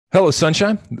Hello,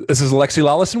 Sunshine. This is ALEXI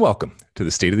LALAS, and welcome to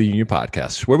the State of the Union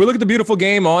podcast, where we look at the beautiful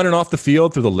game on and off the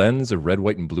field through the lens of red,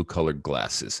 white, and blue-colored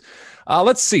glasses.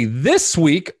 Let's see. This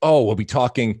week, we'll be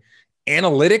talking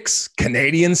analytics,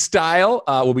 Canadian style.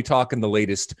 We'll be talking the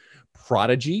latest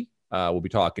prodigy. We'll be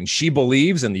talking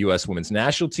SheBelieves and the U.S. women's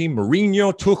national team,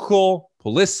 Mourinho, Tuchel,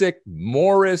 Pulisic,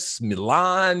 Morris,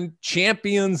 Milan,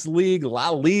 Champions League,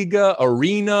 La Liga,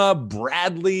 Arena,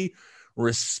 Bradley,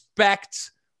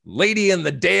 Respect, Lady in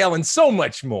the Dale, and so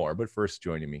much more. But first,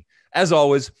 joining me, as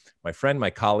always, my friend,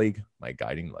 my colleague, my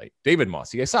guiding light, David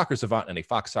Mosse, a soccer savant and a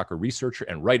Fox soccer researcher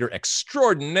and writer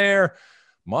extraordinaire.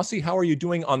 Mosse, how are you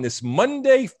doing on this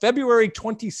Monday, February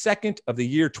 22nd of the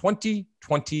year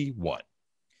 2021?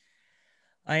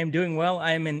 I am doing well.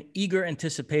 I am in eager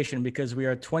anticipation because we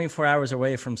are 24 hours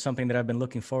away from something that I've been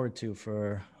looking forward to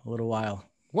for a little while.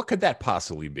 What could that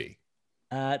possibly be?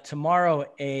 Tomorrow,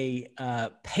 a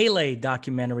Pele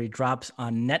documentary drops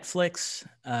on Netflix.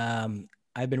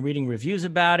 I've been reading reviews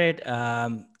about it.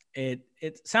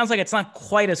 It sounds like it's not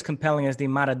quite as compelling as the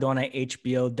Maradona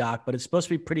HBO doc, but it's supposed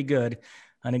to be pretty good.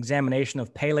 An examination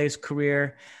of Pele's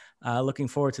career. Looking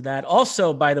forward to that.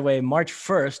 Also, by the way, March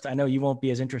 1st, I know you won't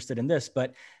be as interested in this,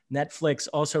 but Netflix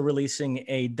also releasing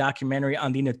a documentary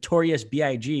on the Notorious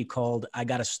B.I.G. called I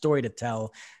Got a Story to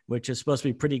Tell, which is supposed to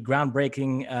be pretty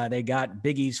groundbreaking. They got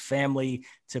Biggie's family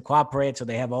to cooperate, so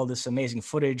they have all this amazing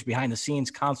footage, behind the scenes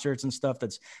concerts and stuff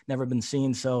that's never been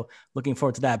seen. So looking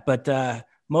forward to that. But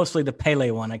mostly the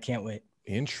Pele one. I can't wait.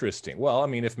 Interesting. Well, I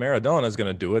mean, if Maradona is going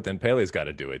to do it, then Pele's got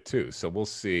to do it too. So we'll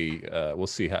see. We'll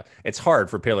see how. It's hard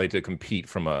for Pele to compete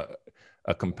from a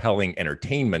compelling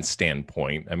entertainment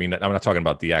standpoint. I mean, I'm not talking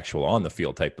about the actual on the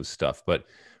field type of stuff, but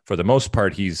for the most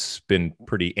part, he's been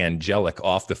pretty angelic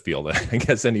off the field. I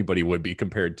guess anybody would be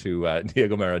compared to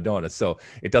Diego Maradona. So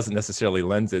it doesn't necessarily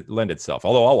lend itself.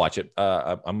 Although I'll watch it.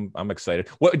 I'm excited.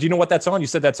 What do you know what that's on? You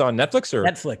said that's on Netflix or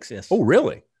Netflix? Yes. Oh,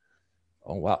 really?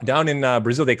 Oh, wow. Down in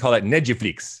Brazil, they call it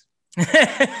Netflix.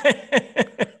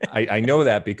 I know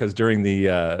that because during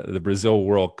the Brazil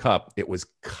World Cup, it was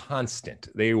constant.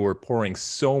 They were pouring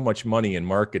so much money in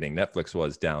marketing. Netflix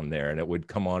was down there, and it would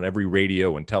come on every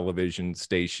radio and television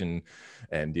station,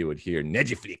 and you would hear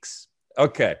Netflix.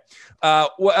 Okay.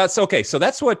 Okay. So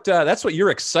that's what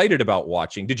you're excited about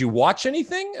watching. Did you watch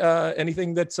anything?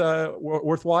 Anything that's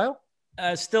worthwhile?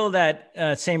 Still that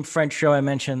same French show I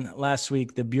mentioned last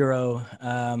week, The Bureau.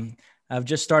 I've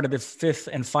just started the 5th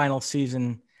and final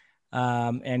season.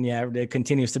 And yeah, it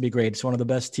continues to be great. It's one of the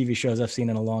best TV shows I've seen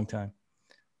in a long time.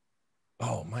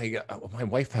 Oh my God. My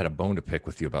wife had a bone to pick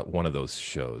with you about one of those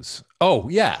shows. Oh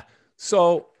yeah.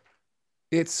 So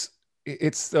it's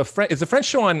the French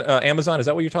show on Amazon. Is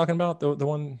that what you're talking about? The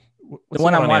one I'm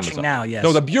watching Amazon now. Yes.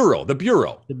 No, The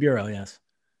Bureau. Yes.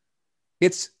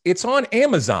 It's on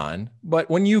Amazon, but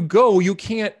when you go, you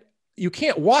can't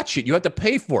watch it. You have to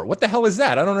pay for it. What the hell is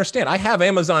that? I don't understand. I have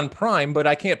Amazon Prime, but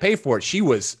I can't pay for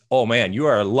it. Oh man, you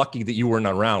are lucky that you weren't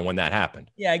around when that happened.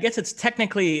 Yeah, I guess it's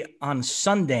technically on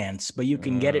Sundance, but you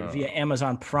can get it via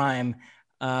Amazon Prime.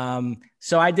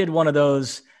 So I did one of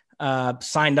those,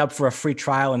 signed up for a free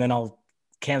trial, and then I'll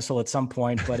cancel at some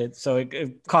point. But it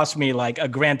cost me like a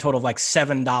grand total of like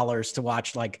 $7 to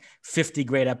watch like 50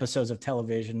 great episodes of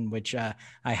television, which I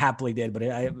happily did. But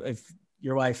if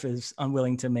your wife is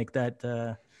unwilling to make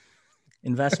that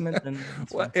investment, then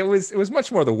well, it was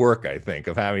much more the work, I think,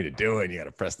 of having to do it. You got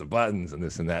to press the buttons and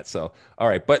this and that. So, all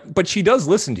right, but she does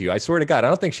listen to you. I swear to God, I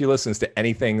don't think she listens to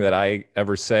anything that I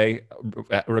ever say,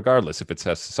 regardless if it's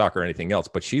soccer or anything else.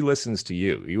 But she listens to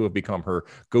you. You have become her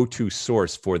go-to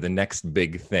source for the next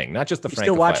big thing, not just the.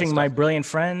 Still watching stuff. My Brilliant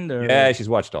Friend? Or? Yeah, she's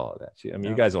watched all of that.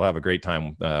 You guys will have a great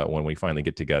time when we finally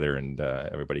get together and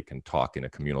everybody can talk in a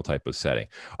communal type of setting.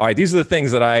 All right, these are the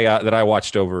things that I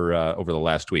watched over the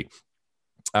last week.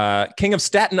 King of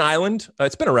Staten Island.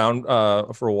 It's been around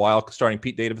for a while, starring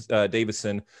Pete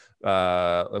Davidson,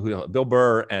 Bill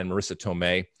Burr, and Marissa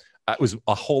Tomei. It was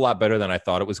a whole lot better than I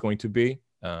thought it was going to be.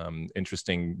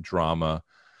 Interesting drama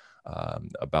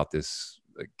about this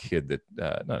kid that,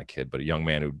 not a kid, but a young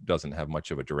man who doesn't have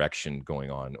much of a direction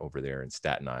going on over there in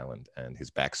Staten Island and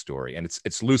his backstory. And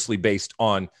it's loosely based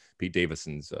on Pete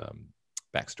Davidson's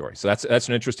backstory. So that's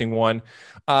an interesting one.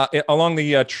 Along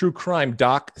the true crime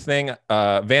doc thing,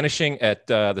 Vanishing at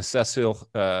the Cecil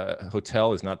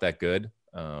Hotel is not that good,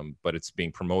 but it's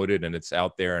being promoted and it's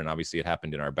out there. And obviously it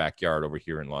happened in our backyard over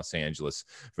here in Los Angeles.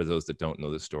 For those that don't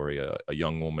know the story, a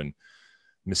young woman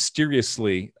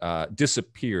mysteriously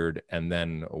disappeared and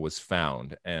then was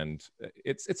found. And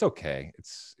it's okay.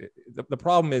 The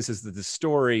problem is that the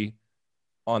story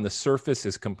on the surface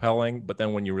is compelling, but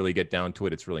then when you really get down to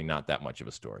it, it's really not that much of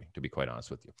a story, to be quite honest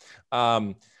with you.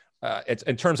 it's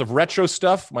in terms of retro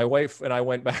stuff. My wife and I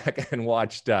went back and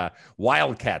watched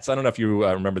Wildcats. I don't know if you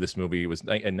remember this movie. It was in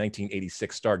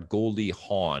 1986. Starred Goldie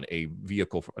Hawn,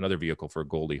 another vehicle for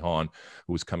Goldie Hawn,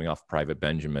 who was coming off Private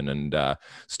Benjamin, and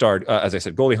starred, as I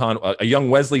said, Goldie Hawn, a young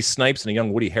Wesley Snipes, and a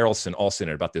young Woody Harrelson, also in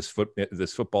it, about this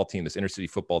football team, this inner city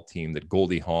football team that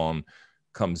Goldie Hawn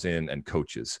comes in and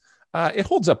coaches. It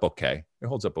holds up okay.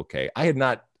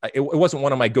 It wasn't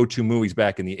one of my go-to movies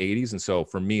back in the 80s. And so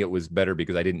for me, it was better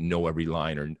because I didn't know every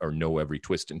line or know every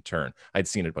twist and turn. I'd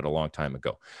seen it, but a long time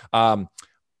ago. I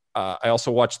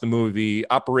also watched the movie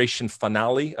Operation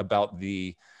Finale, about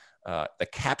the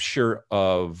capture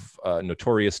of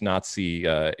notorious Nazi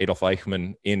Adolf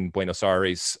Eichmann in Buenos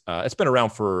Aires. It's been around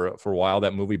for a while,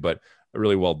 that movie, but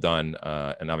really well done,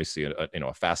 and obviously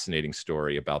a fascinating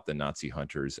story about the Nazi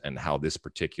hunters and how this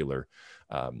particular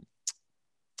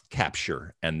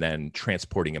capture and then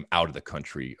transporting him out of the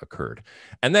country occurred.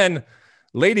 And then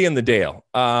Lady in the Dale.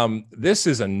 This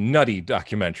is a nutty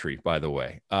documentary, by the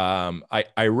way.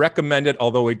 I recommend it,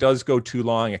 although it does go too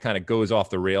long. It kind of goes off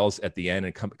the rails at the end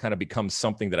and kind of becomes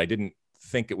something that I didn't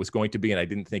think it was going to be, and I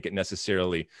didn't think it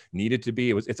necessarily needed to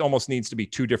be. It almost needs to be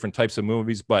two different types of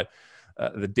movies, but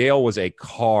the Dale was a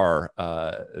car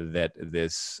that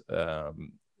this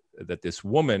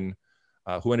woman,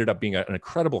 who ended up being an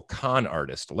incredible con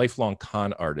artist, a lifelong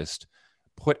con artist,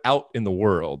 put out in the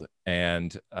world,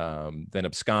 and then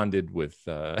absconded with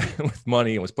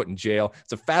money and was put in jail.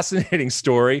 It's a fascinating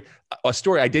story, a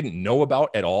story I didn't know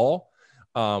about at all.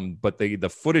 But the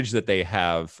footage that they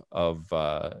have of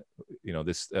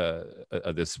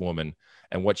this woman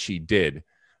and what she did,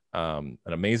 an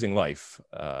amazing life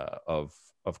of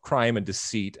crime and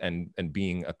deceit and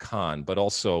being a con, but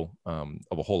also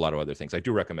of a whole lot of other things. I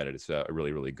do recommend it. It's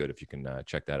really, really good if you can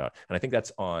check that out. And I think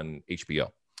that's on HBO.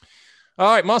 All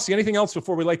right, Mosse, anything else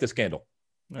before we light this candle?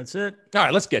 That's it. All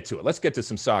right, let's get to it. Let's get to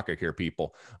some soccer here,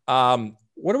 people.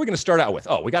 What are we going to start out with?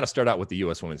 Oh, we got to start out with the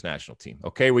U.S. Women's National Team.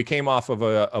 Okay, we came off of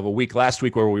a week last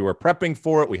week where we were prepping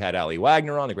for it. We had Ali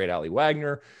Wagner on, the great Ali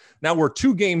Wagner. Now we're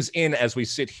 2 games in as we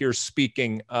sit here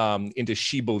speaking into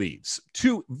She Believes.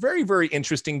 2 very, very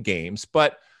interesting games,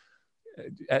 but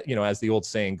as the old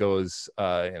saying goes,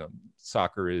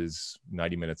 soccer is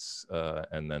 90 minutes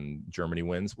and then Germany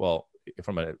wins. Well,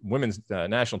 from a women's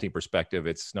national team perspective,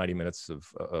 it's 90 minutes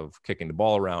of kicking the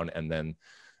ball around, and then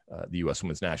the U.S.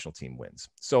 Women's National Team wins.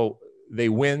 So they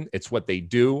win. It's what they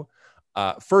do.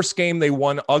 First game, they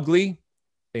won ugly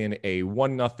in a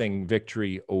 1-0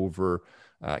 victory over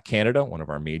Canada, one of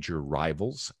our major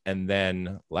rivals. And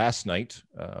then last night,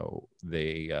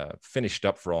 they finished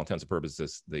up, for all intents and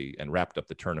purposes, and wrapped up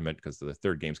the tournament, because the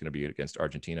third game is going to be against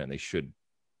Argentina, and they should,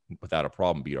 without a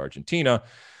problem, beat Argentina.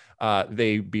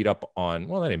 They beat up on,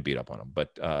 well, they didn't beat up on them,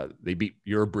 but they beat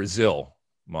your Brazil,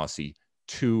 Mosse,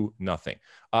 2-0.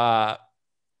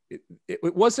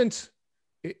 It wasn't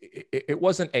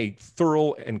a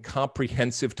thorough and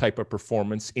comprehensive type of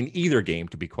performance in either game,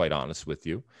 to be quite honest with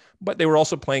you, but they were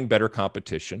also playing better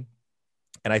competition.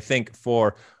 And I think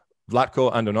for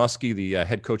Vlatko Andonovski, the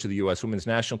head coach of the U.S. Women's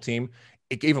National Team,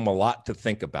 it gave him a lot to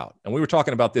think about. And we were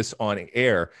talking about this on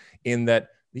air, in that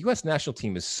the U.S. national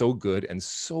team is so good and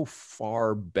so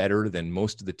far better than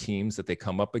most of the teams that they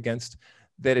come up against,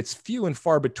 that it's few and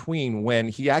far between when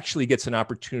he actually gets an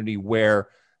opportunity where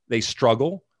they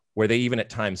struggle, where they even at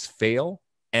times fail.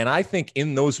 And I think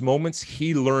in those moments,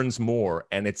 he learns more,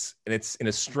 and it's in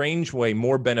a strange way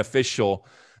more beneficial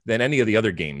than any of the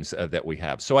other games that we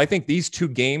have. So I think these 2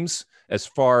 games, as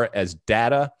far as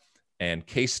data and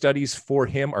case studies for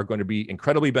him, are going to be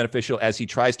incredibly beneficial as he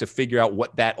tries to figure out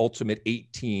what that ultimate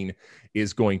 18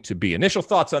 is going to be. Initial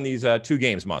thoughts on these 2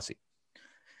 games, Mosse?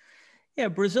 Yeah,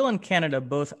 Brazil and Canada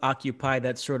both occupy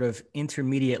that sort of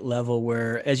intermediate level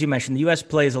where, as you mentioned, the U.S.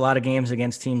 plays a lot of games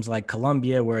against teams like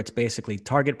Colombia, where it's basically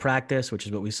target practice, which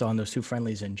is what we saw in those 2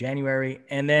 friendlies in January.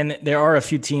 And then there are a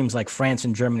few teams like France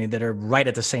and Germany that are right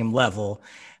at the same level.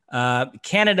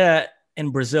 Canada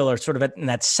and Brazil are sort of in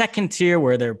that second tier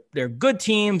where they're good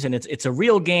teams and it's a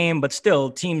real game, but still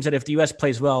teams that if the U.S.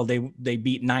 plays well, they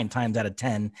beat 9 times out of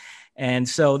 10. And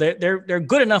so they're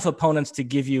good enough opponents to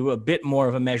give you a bit more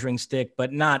of a measuring stick,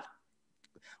 but not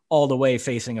all the way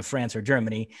facing a France or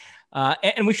Germany.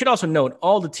 And we should also note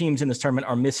all the teams in this tournament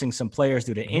are missing some players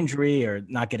due to injury or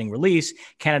not getting released.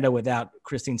 Canada without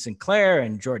Christine Sinclair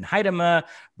and Jordan Huitema,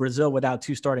 Brazil without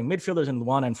 2 starting midfielders in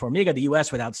Luana and Formiga, the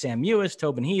U.S. without Sam Mewis,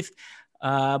 Tobin Heath.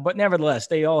 But nevertheless,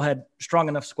 they all had strong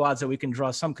enough squads that we can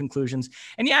draw some conclusions.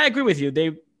 And yeah, I agree with you.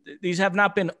 these have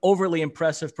not been overly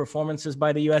impressive performances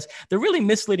by the U.S. The really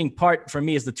misleading part for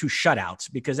me is the 2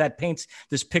 shutouts, because that paints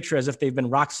this picture as if they've been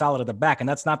rock solid at the back, and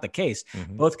that's not the case.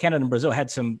 Both Canada and Brazil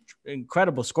had some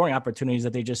incredible scoring opportunities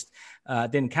that they just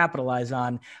didn't capitalize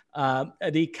on.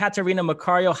 The Katarina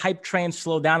Macario hype train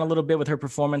slowed down a little bit with her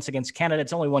performance against Canada.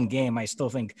 It's only one game. I still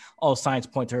think all signs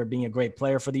point to her being a great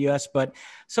player for the U.S. But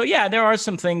so, yeah, there are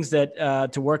some things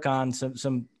that to work on,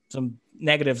 some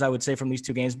negatives, I would say, from these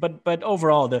 2 games. But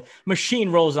overall, the machine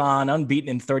rolls on, unbeaten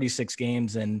in 36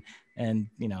 games. And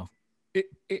you know.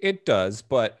 It does.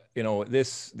 But, you know,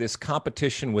 this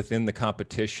competition within the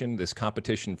competition, this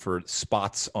competition for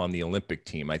spots on the Olympic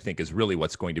team, I think is really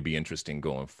what's going to be interesting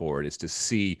going forward, is to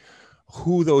see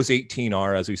who those 18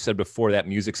 are. As we said before, that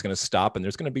music's going to stop, and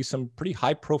there's going to be some pretty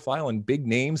high profile and big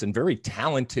names and very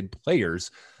talented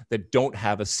players that don't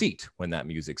have a seat when that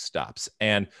music stops.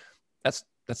 And that's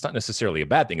not necessarily a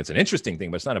bad thing. It's an interesting thing,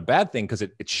 but it's not a bad thing, because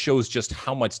it shows just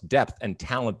how much depth and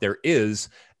talent there is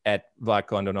at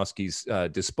Vlatko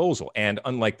Andonovski's disposal. And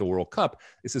unlike the World Cup,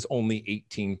 this is only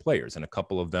 18 players, and a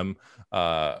couple of them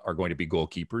are going to be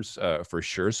goalkeepers for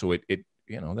sure. So it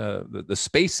you know, the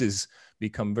spaces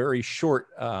become very short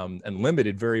and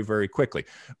limited very, very quickly.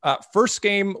 First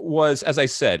game was, as I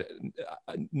said,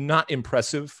 not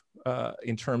impressive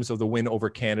in terms of the win over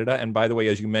Canada. And by the way,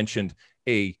 as you mentioned,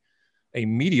 a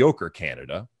mediocre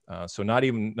Canada. So not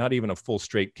even a full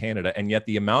straight Canada. And yet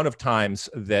the amount of times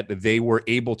that they were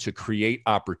able to create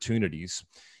opportunities,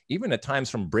 even at times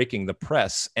from breaking the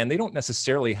press, and they don't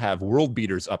necessarily have world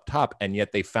beaters up top, and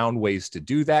yet they found ways to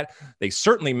do that. They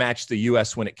certainly matched the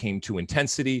U.S. when it came to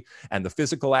intensity and the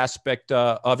physical aspect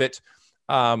of it.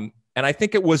 And I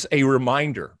think it was a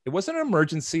reminder. It wasn't an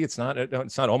emergency. It's not,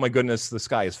 oh my goodness, the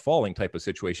sky is falling type of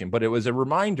situation, but it was a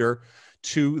reminder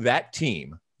to that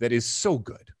team that is so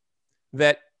good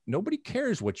that nobody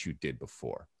cares what you did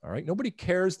before. All right. Nobody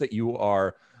cares that you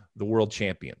are the world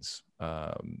champions.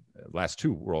 Last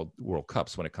 2 World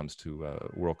Cups when it comes to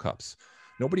World Cups.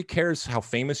 Nobody cares how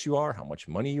famous you are, how much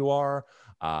money you are,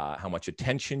 how much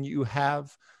attention you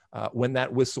have when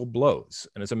that whistle blows.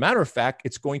 And as a matter of fact,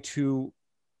 it's going to,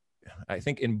 I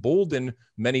think, embolden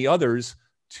many others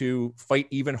to fight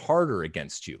even harder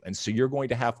against you. And so you're going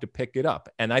to have to pick it up.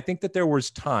 And I think that there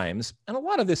was times, and a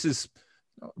lot of this is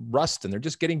rust and they're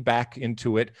just getting back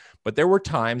into it. But there were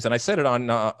times, and I said it on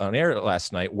air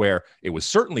last night, where it was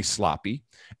certainly sloppy.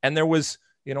 And there was,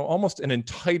 you know, almost an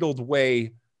entitled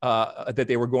way that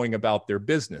they were going about their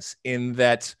business, in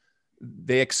that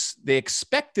they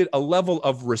expected a level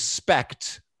of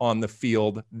respect on the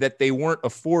field that they weren't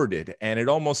afforded. And it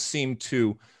almost seemed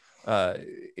to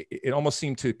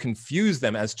confuse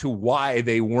them as to why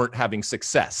they weren't having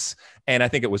success. And I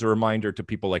think it was a reminder to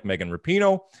people like Megan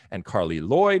Rapinoe and Carly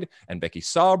Lloyd and Becky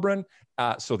Sauerbrunn,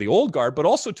 so the old guard, but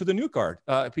also to the new guard,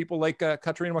 people like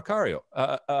Katarina Macario,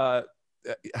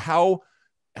 how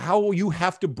you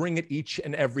have to bring it each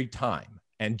and every time.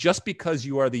 And just because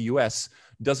you are the U.S.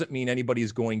 doesn't mean anybody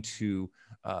is going to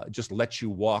just let you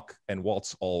walk and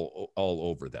waltz all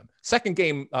over them. Second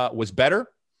game was better.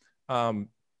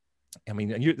 I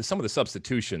mean, some of the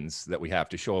substitutions that we have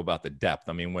to show about the depth.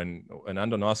 I mean, when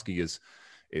Andonovski is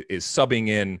subbing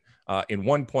in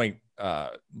 1 point,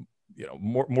 you know,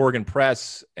 Morgan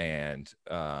Press and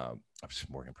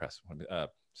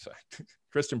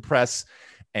Kristen Press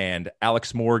and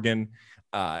Alex Morgan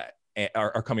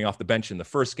are coming off the bench in the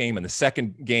first game. And the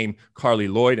second game, Carly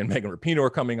Lloyd and Megan Rapinoe are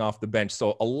coming off the bench.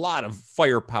 So a lot of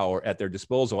firepower at their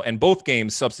disposal. And both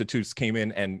games, substitutes came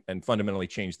in and fundamentally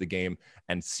changed the game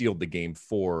and sealed the game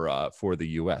for the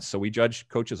U.S. So we judge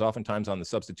coaches oftentimes on the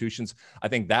substitutions. I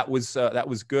think that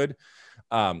was good.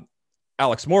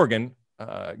 Alex Morgan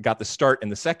got the start in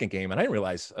the second game. And I didn't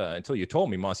realize until you told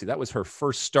me, Mosse, that was her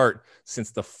first start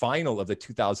since the final of the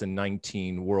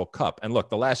 2019 World Cup. And look,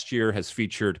 the last year has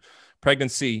featured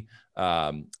pregnancy,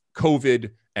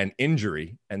 COVID, and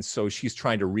injury. And so she's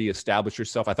trying to reestablish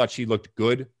herself. I thought she looked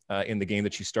good in the game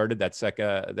that she started,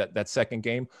 that second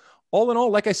game. All in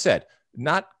all, like I said,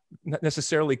 not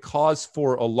necessarily cause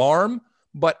for alarm,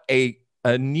 but a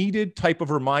needed type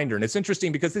of reminder. And it's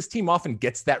interesting because this team often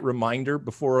gets that reminder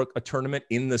before a tournament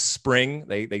in the spring.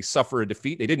 They suffer a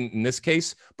defeat. They didn't in this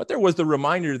case, but there was the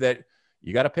reminder that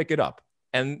you got to pick it up.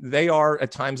 And they are at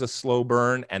times a slow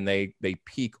burn, and they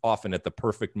peak often at the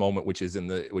perfect moment, which is in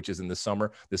the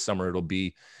summer. This summer it'll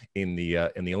be in the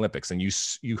Olympics, and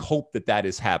you hope that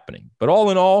is happening. But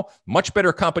all in all, much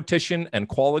better competition and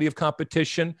quality of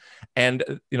competition, and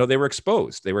you know, they were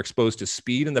exposed. They were exposed to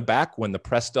speed in the back when the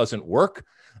press doesn't work.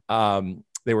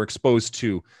 They were exposed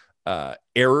to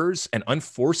errors and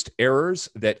unforced errors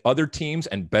that other teams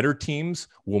and better teams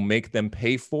will make them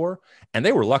pay for. And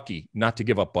they were lucky not to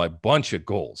give up a bunch of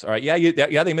goals. All right.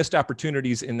 Yeah, they missed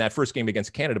opportunities in that first game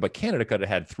against Canada, but Canada could have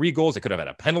had 3 goals. They could have had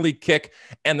a penalty kick.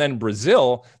 And then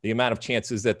Brazil, the amount of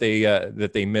chances that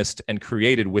they missed and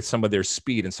created with some of their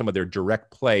speed and some of their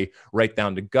direct play right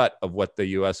down the gut of what the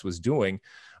U.S. was doing.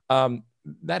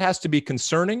 That has to be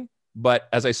concerning. But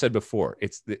as I said before,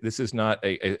 this is not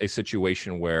a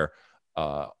situation where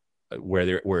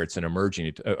it's an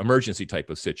emergency type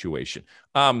of situation.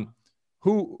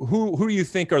 Who do you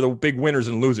think are the big winners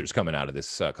and losers coming out of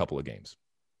this couple of games?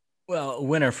 Well, a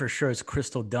winner for sure is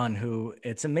Crystal Dunn, who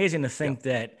it's amazing to think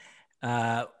that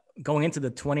going into the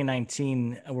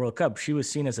 2019 World Cup, she was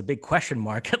seen as a big question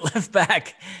mark at left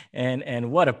back,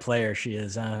 and what a player she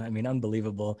is. I mean,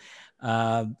 unbelievable.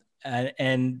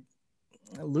 And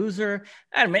loser,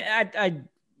 I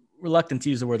reluctant to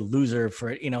use the word loser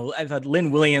for, I thought Lynn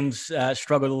Williams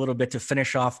struggled a little bit to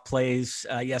finish off plays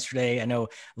yesterday. I know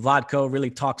Vlatko really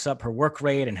talks up her work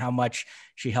rate and how much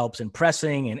she helps in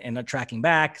pressing and tracking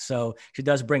back. So she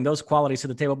does bring those qualities to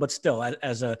the table, but still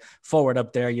as a forward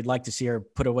up there, you'd like to see her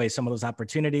put away some of those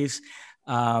opportunities.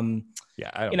 I mentioned,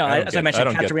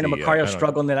 Katerina Macario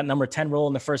struggled in that number 10 role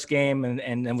in the first game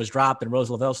and was dropped, and Rose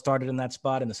Lavelle started in that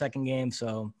spot in the second game.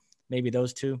 So maybe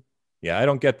those two. Yeah, I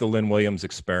don't get the Lynn Williams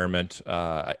experiment.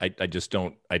 I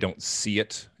don't see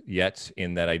it yet,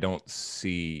 in that I don't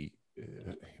see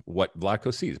what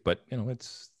Vlatko sees. But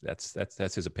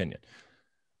that's his opinion.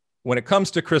 When it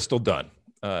comes to Crystal Dunn,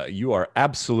 you are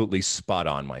absolutely spot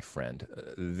on, my friend.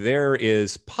 There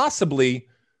is possibly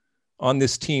on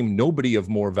this team nobody of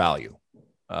more value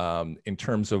in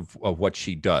terms of what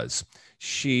she does.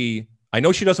 I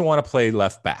know she doesn't want to play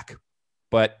left back,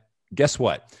 but guess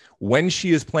what? When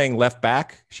she is playing left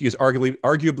back, she is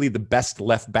arguably the best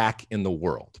left back in the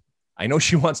world. I know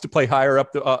she wants to play higher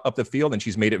up the field, and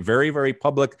she's made it very, very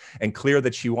public and clear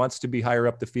that she wants to be higher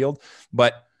up the field.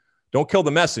 But don't kill the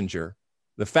messenger.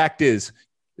 The fact is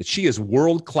that she is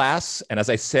world class, and as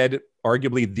I said,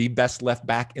 arguably the best left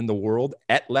back in the world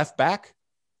at left back.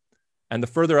 And the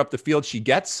further up the field she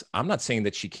gets, I'm not saying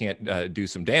that she can't do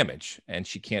some damage and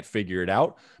she can't figure it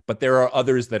out, but there are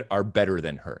others that are better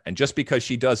than her. And just because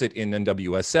she does it in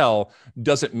NWSL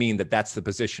doesn't mean that that's the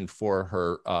position for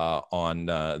her on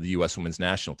the U.S. Women's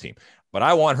National Team. But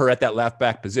I want her at that left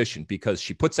back position because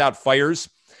she puts out fires.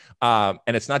 And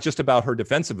it's not just about her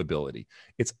defensive ability.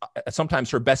 It's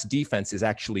sometimes her best defense is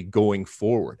actually going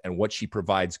forward and what she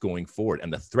provides going forward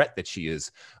and the threat that she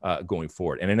is going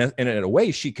forward. And in a way,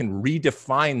 she can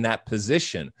redefine that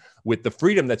position with the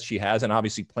freedom that she has, and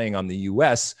obviously playing on the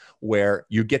U.S., where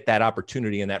you get that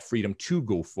opportunity and that freedom to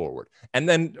go forward. And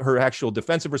then her actual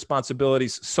defensive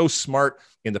responsibilities, so smart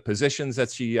in the positions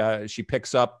that she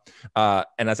picks up.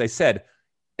 And as I said,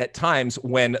 at times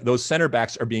when those center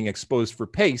backs are being exposed for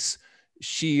pace,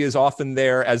 she is often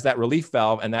there as that relief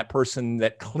valve and that person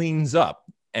that cleans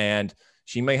up. And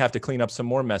she may have to clean up some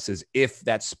more messes if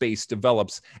that space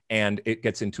develops and it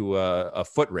gets into a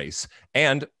foot race.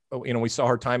 And we saw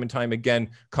her time and time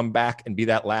again come back and be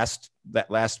that last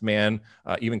man,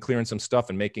 even clearing some stuff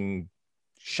and making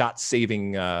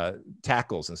shot-saving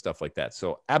tackles and stuff like that.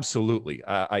 So absolutely,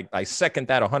 I second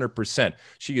that 100%.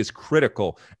 She is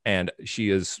critical, and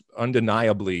she is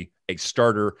undeniably a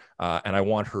starter, and I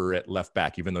want her at left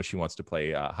back, even though she wants to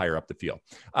play higher up the field.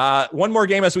 One more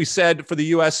game, as we said, for the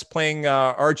U.S. playing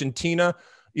Argentina.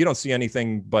 You don't see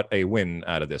anything but a win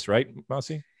out of this, right,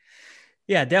 Mosse?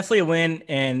 Yeah, definitely a win,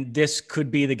 and this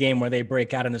could be the game where they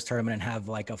break out in this tournament and have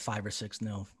like a 5 or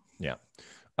 6-0. Yeah.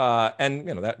 And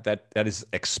that is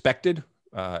expected,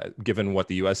 given what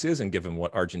the U.S. is and given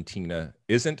what Argentina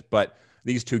isn't. But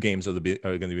these two games are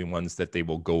going to be ones that they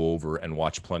will go over and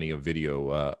watch plenty of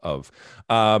video of.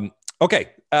 Okay,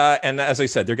 and as I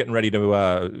said, they're getting ready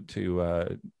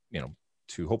to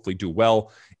hopefully do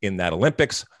well in that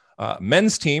Olympics.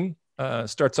 Men's team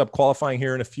starts up qualifying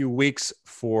here in a few weeks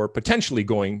for potentially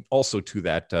going also to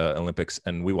that Olympics.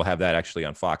 And we will have that actually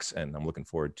on Fox. And I'm looking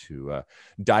forward to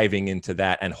diving into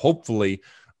that and hopefully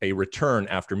a return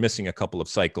after missing a couple of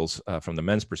cycles from the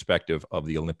men's perspective of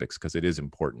the Olympics, because it is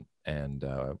important. And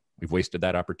we've wasted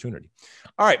that opportunity.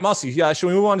 All right, Mosse, should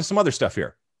we move on to some other stuff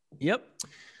here? Yep.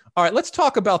 All right, let's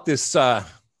talk about this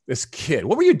kid.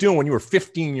 What were you doing when you were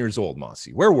 15 years old, Mosse?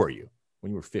 Where were you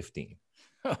when you were 15?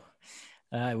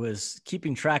 I was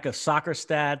keeping track of soccer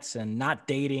stats and not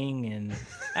dating, and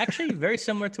actually very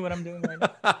similar to what I'm doing right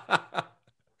now.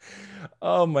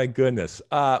 Oh, my goodness.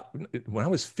 When I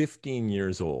was 15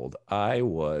 years old, I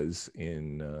was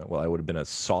I would have been a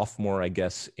sophomore, I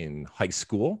guess, in high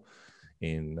school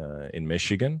in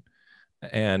Michigan.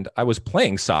 and I was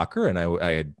playing soccer, and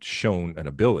I had shown an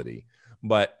ability,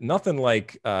 but nothing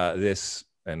like this.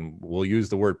 And we'll use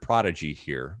the word prodigy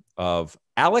here, of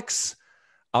Alex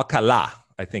Alcala,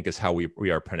 I think is how we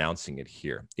are pronouncing it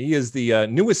here. He is the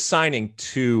newest signing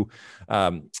to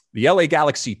the LA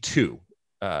Galaxy 2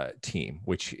 team,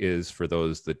 which is, for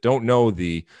those that don't know,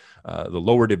 the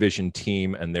lower division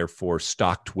team, and therefore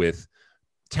stocked with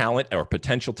talent or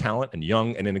potential talent and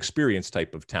young and inexperienced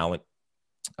type of talent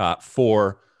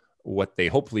for what they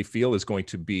hopefully feel is going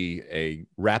to be a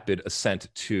rapid ascent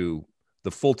to the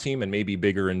full team and maybe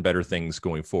bigger and better things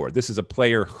going forward. This is a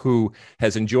player who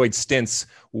has enjoyed stints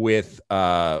with,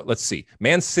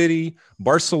 Man City,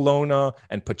 Barcelona,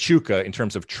 and Pachuca in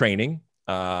terms of training.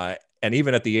 And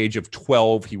even at the age of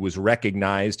 12, he was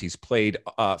recognized. He's played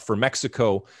for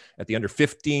Mexico at the under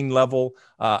 15 level,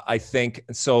 I think.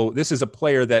 So this is a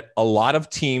player that a lot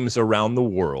of teams around the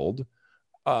world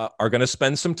are going to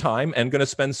spend some time and going to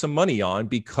spend some money on,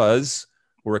 because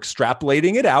we're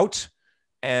extrapolating it out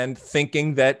and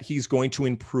thinking that he's going to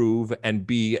improve and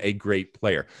be a great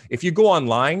player. If you go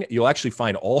online, you'll actually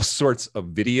find all sorts of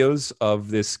videos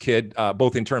of this kid,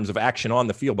 both in terms of action on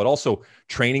the field, but also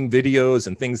training videos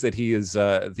and things that he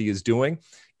is doing.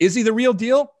 Is he the real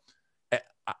deal?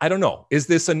 I don't know. Is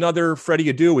this another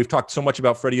Freddie Adu? We've talked so much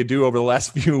about Freddie Adu over the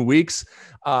last few weeks.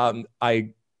 I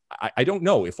don't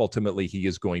know if ultimately he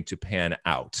is going to pan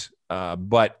out,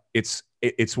 but it's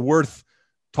worth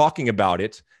talking about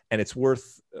it. And it's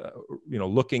worth,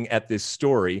 looking at this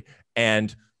story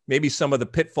and maybe some of the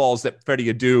pitfalls that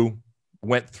Freddie Adu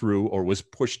went through or was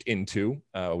pushed into.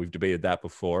 We've debated that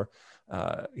before.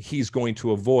 He's going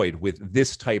to avoid with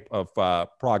this type of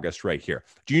progress right here.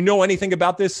 Do you know anything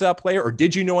about this player, or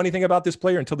did you know anything about this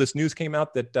player until this news came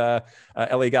out that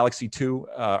LA Galaxy 2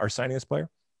 are signing this player?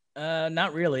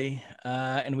 Not really.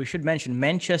 And we should mention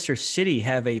Manchester City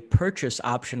have a purchase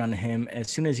option on him as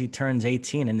soon as he turns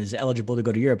 18 and is eligible to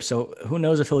go to Europe. So who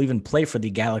knows if he'll even play for the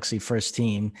Galaxy first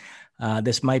team.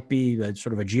 This might be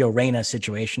sort of a Gio Reyna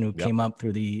situation, who came up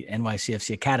through the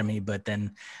NYCFC Academy, but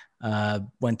then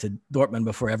went to Dortmund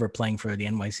before ever playing for the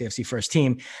NYCFC first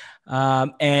team.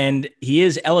 And he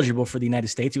is eligible for the United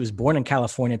States. He was born in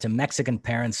California to Mexican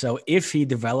parents. So if he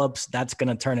develops, that's going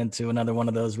to turn into another one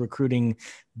of those recruiting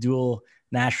dual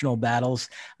national battles.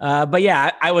 But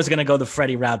yeah, I was going to go the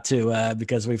Freddie route too,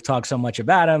 because we've talked so much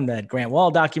about him, that Grant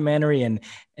Wall documentary, and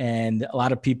a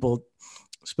lot of people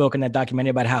spoke in that documentary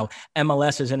about how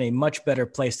MLS is in a much better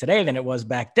place today than it was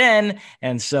back then.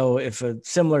 And so if a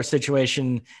similar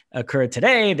situation occurred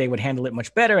today, they would handle it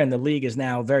much better. And the league is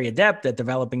now very adept at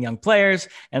developing young players.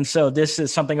 And so this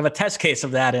is something of a test case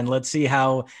of that. And let's see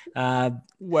how.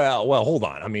 Well, hold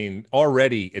on. I mean,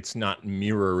 already it's not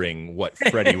mirroring what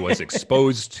Freddie was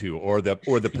exposed to, or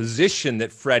the position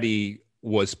that Freddie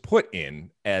was put in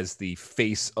as the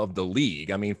face of the league.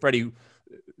 I mean, Freddie,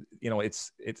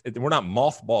 we're not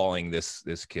mothballing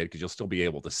this kid, because you'll still be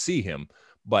able to see him,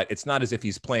 but it's not as if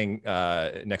he's playing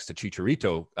next to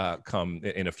Chicharito come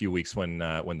in a few weeks when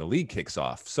the league kicks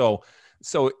off. So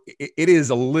it is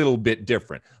a little bit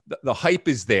different. The hype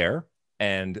is there,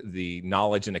 and the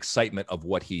knowledge and excitement of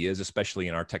what he is, especially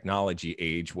in our technology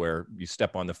age, where you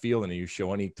step on the field and you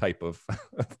show any type of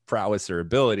prowess or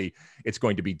ability, it's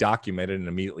going to be documented and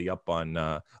immediately up on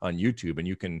YouTube, and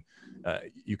you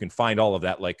can find all of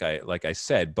that, like I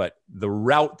said. But the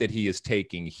route that he is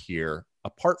taking here,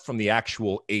 apart from the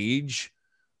actual age,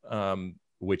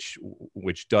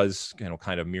 which does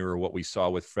kind of mirror what we saw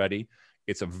with Freddie,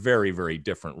 it's a very, very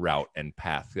different route and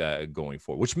path going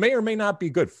forward, which may or may not be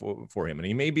good for him. And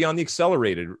he may be on the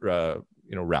accelerated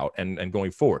route and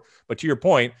going forward. But to your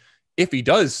point, if he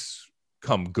does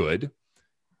come good,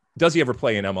 does he ever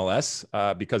play in MLS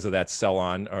because of that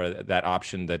sell-on or that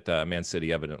option that Man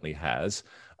City evidently has?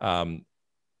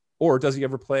 Or does he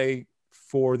ever play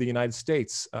for the United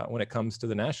States when it comes to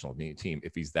the national team,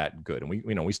 if he's that good?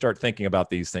 And we start thinking about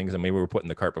these things, and maybe we're putting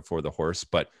the cart before the horse,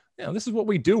 but this is what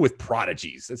we do with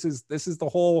prodigies. This is the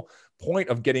whole point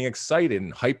of getting excited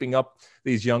and hyping up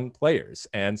these young players.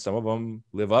 And some of them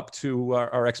live up to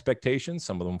our expectations.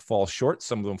 Some of them fall short.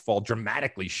 Some of them fall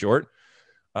dramatically short.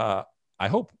 I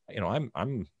hope,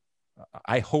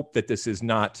 I hope that this is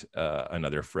not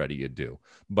another Freddie Adu.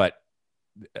 But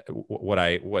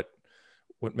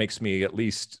what makes me at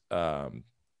least, I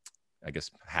guess,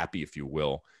 happy, if you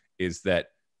will, is that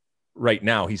right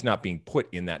now he's not being put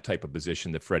in that type of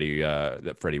position that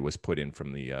Freddie was put in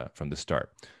from the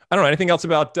start. I don't know anything else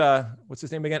about what's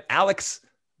his name again, Alex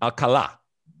Alcala.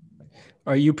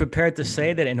 Are you prepared to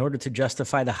say that in order to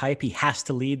justify the hype, he has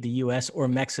to lead the U.S. or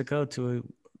Mexico to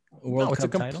World No, it's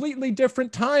Cup a completely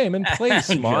different time and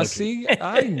place, Mosse.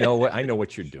 I know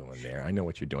what you're doing there. I know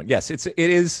what you're doing. Yes, it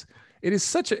is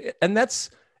such a, and that's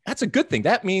a good thing.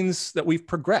 That means that we've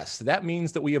progressed. That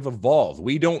means that we have evolved.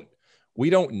 We don't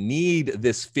need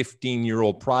this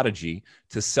 15-year-old prodigy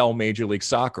to sell Major League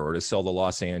Soccer or to sell the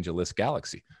Los Angeles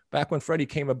Galaxy. Back when Freddie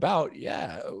came about,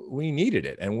 yeah, we needed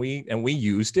it, and we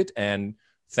used it. And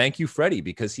thank you, Freddie,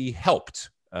 because he helped.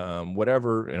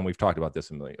 Whatever, and we've talked about this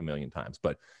a million times,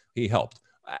 but he helped.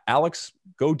 Alex,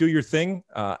 go do your thing,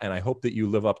 and I hope that you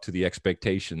live up to the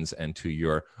expectations and to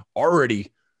your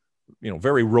already,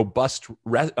 very robust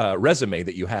resume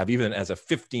that you have, even as a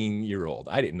 15-year-old.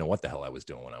 I didn't know what the hell I was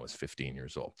doing when I was 15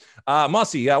 years old.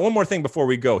 Mosse, one more thing before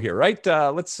we go here, right?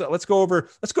 Let's go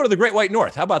to the Great White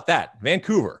North. How about that?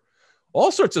 Vancouver.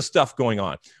 All sorts of stuff going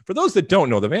on. For those that don't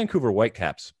know, the Vancouver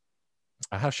Whitecaps,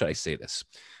 how should I say this?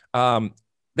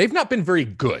 They've not been very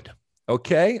good.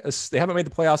 Okay. They haven't made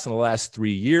the playoffs in the last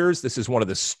 3 years. This is one of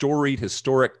the storied,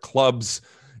 historic clubs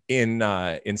in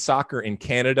soccer in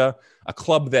Canada, a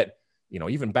club that,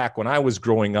 even back when I was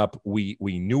growing up, we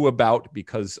knew about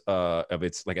because of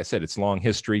its, like I said, its long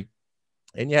history.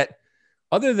 And yet,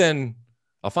 other than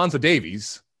Alphonso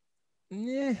Davies,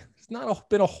 there's not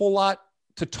been a whole lot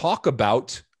to talk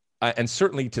about and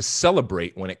certainly to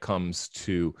celebrate when it comes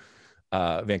to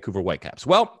Vancouver Whitecaps.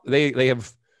 Well, they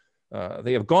have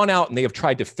gone out and they have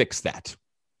tried to fix that.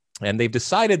 And they've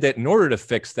decided that in order to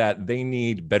fix that, they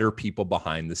need better people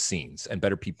behind the scenes and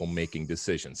better people making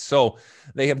decisions. So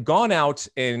they have gone out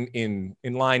in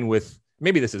line with,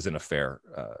 maybe this isn't a fair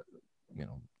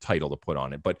title to put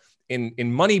on it, but in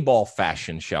Moneyball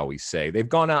fashion, shall we say, they've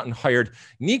gone out and hired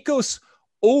Nikos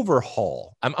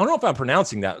Overheul. I don't know if I'm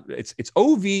pronouncing that. It's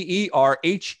Overheul.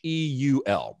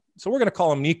 So we're going to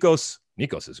call him Nikos.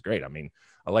 Nikos is great. I mean,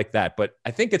 I like that, but I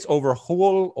think it's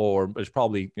Overheul, or there's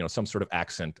probably some sort of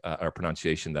accent or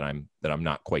pronunciation that I'm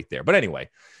not quite there. But anyway,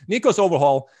 Nikos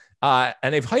Overheul,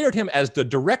 and they've hired him as the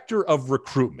Director of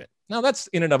Recruitment. Now, that's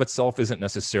in and of itself isn't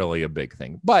necessarily a big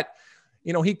thing, but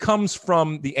he comes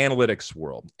from the analytics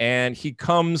world, and he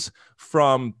comes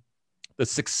from the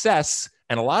success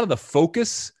and a lot of the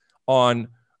focus on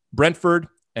Brentford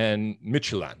and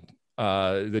Midtjylland.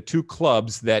 The two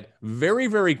clubs that very,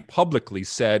 very publicly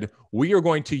said, we are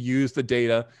going to use the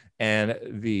data and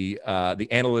the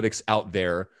analytics out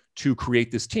there to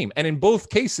create this team. And in both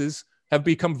cases have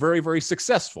become very, very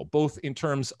successful, both in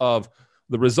terms of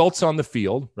the results on the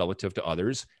field relative to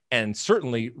others, and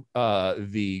certainly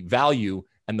the value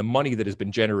and the money that has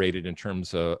been generated in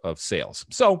terms of sales.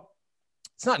 So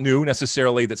it's not new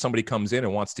necessarily that somebody comes in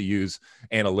and wants to use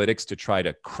analytics to try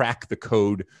to crack the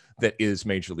code that is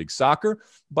Major League Soccer,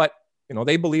 but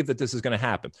they believe that this is going to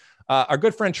happen. Our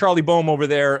good friend Charlie Boehm over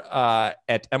there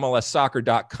at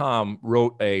MLSsoccer.com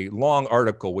wrote a long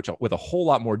article with a whole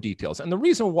lot more details. And the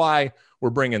reason why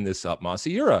we're bringing this up, Mosse,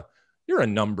 you're a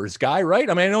numbers guy, right?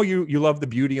 I mean, I know you love the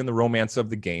beauty and the romance of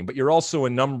the game, but you're also a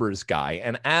numbers guy.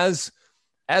 And as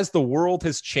the world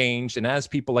has changed, and as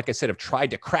people, like I said, have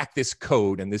tried to crack this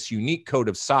code and this unique code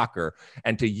of soccer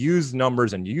and to use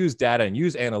numbers and use data and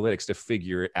use analytics to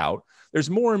figure it out, there's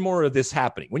more and more of this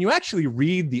happening. When you actually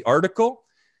read the article,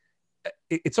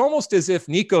 it's almost as if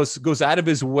Nikos goes out of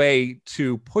his way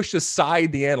to push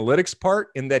aside the analytics part,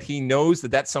 in that he knows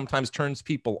that sometimes turns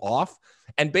people off,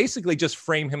 and basically just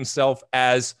frame himself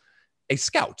as a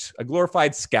scout, a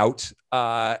glorified scout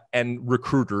and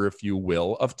recruiter, if you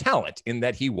will, of talent, in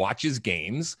that he watches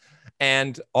games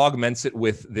and augments it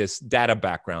with this data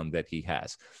background that he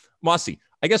has. Mosse,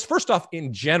 I guess first off,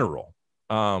 in general,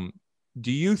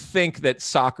 do you think that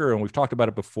soccer, and we've talked about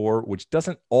it before, which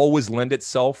doesn't always lend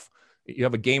itself, you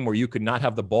have a game where you could not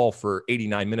have the ball for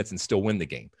 89 minutes and still win the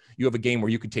game. You have a game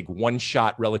where you could take one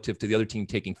shot relative to the other team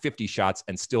taking 50 shots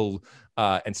and still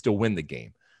win the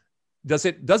game. Do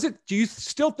you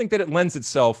still think that it lends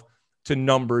itself to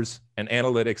numbers and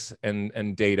analytics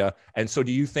and data? And so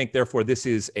do you think, therefore, this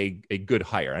is a good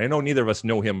hire? And I know neither of us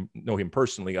know him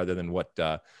personally, other than what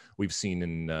we've seen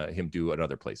in him do at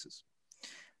other places.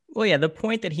 Well, yeah, the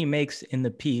point that he makes in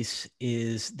the piece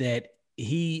is that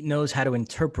he knows how to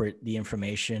interpret the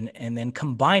information and then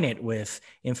combine it with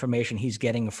information he's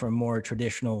getting from more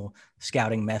traditional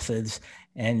scouting methods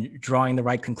and drawing the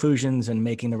right conclusions and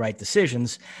making the right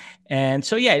decisions. And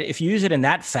so, yeah, if you use it in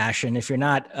that fashion, if you're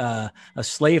not a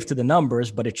slave to the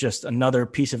numbers, but it's just another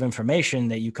piece of information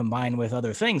that you combine with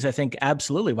other things, I think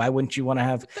absolutely. Why wouldn't you want to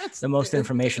have the most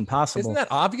information possible? Isn't that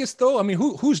obvious, though? I mean,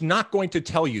 who's not going to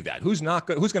tell you that? Who's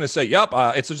going to say, "Yep,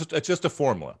 it's just a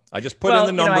formula. I just put in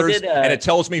the numbers and it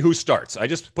tells me who starts. I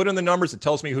just put in the numbers. It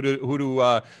tells me who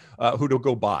to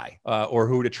go buy or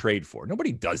who to trade for."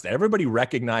 Nobody does that. everybody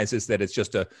recognizes that it's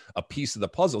just a piece of the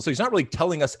puzzle. So he's not really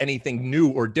telling us anything new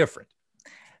or different.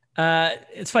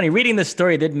 It's funny, reading this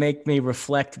story did make me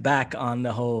reflect back on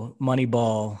the whole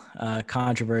Moneyball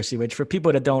controversy, which for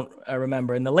people that don't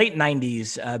remember, in the late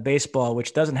 90s, baseball,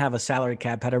 which doesn't have a salary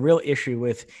cap, had a real issue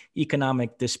with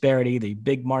economic disparity. The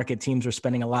big market teams were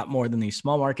spending a lot more than these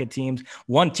small market teams.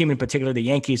 One team in particular, the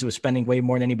Yankees, was spending way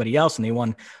more than anybody else, and they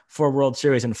won 4 World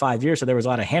Series in 5 years. So there was a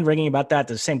lot of hand-wringing about that.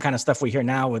 The same kind of stuff we hear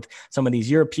now with some of these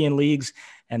European leagues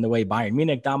and the way Bayern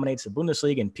Munich dominates the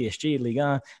Bundesliga and PSG, Ligue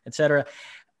 1, et cetera.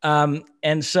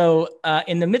 And so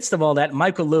in the midst of all that,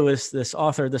 Michael Lewis, this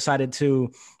author, decided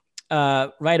to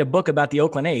write a book about the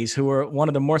Oakland A's, who were one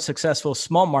of the more successful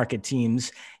small market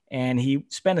teams. And he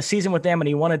spent a season with them, and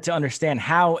he wanted to understand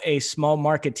how a small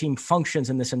market team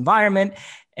functions in this environment.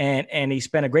 And he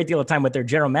spent a great deal of time with their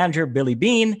general manager, Billy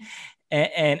Beane,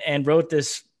 and wrote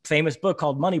this famous book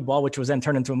called Moneyball, which was then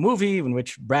turned into a movie in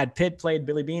which Brad Pitt played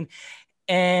Billy Beane.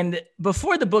 And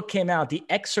before the book came out, the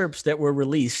excerpts that were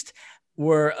released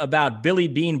were about Billy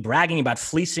Beane bragging about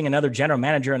fleecing another general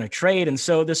manager in a trade. And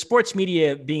so the sports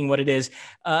media being what it is,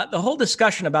 the whole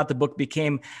discussion about the book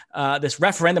became this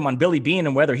referendum on Billy Beane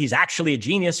and whether he's actually a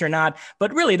genius or not.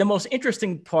 But really, the most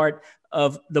interesting part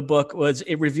of the book was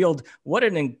it revealed what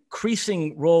an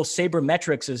increasing role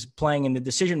sabermetrics is playing in the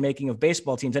decision-making of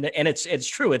baseball teams. And it's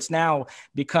true. It's now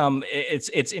become, it's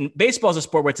in baseball as a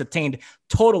sport where it's attained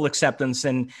total acceptance.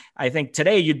 And I think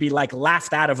today you'd be like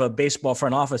laughed out of a baseball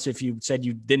front office if you said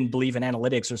you didn't believe in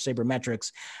analytics or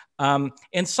sabermetrics.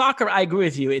 In soccer, I agree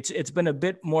with you. It's been a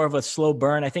bit more of a slow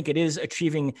burn. I think it is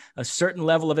achieving a certain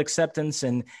level of acceptance,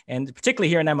 and particularly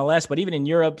here in MLS, but even in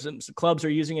Europe, some clubs are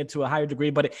using it to a higher degree.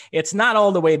 But it's not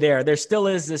all the way there. There still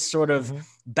is this sort of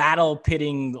battle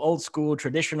pitting old school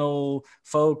traditional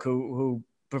folk who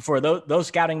prefer those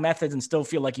scouting methods and still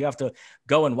feel like you have to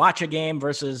go and watch a game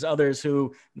versus others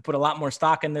who put a lot more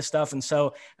stock in this stuff. And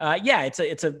so,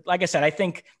 it's a, like I said, I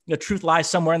think the truth lies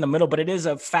somewhere in the middle, but it is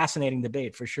a fascinating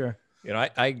debate for sure. You know,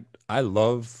 I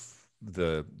love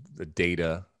the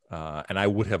data, and I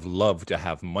would have loved to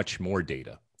have much more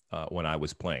data when I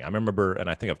was playing. I remember, and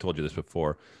I think I've told you this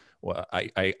before, well,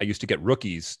 I used to get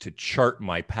rookies to chart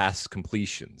my pass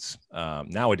completions.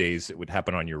 Nowadays, it would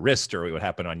happen on your wrist or it would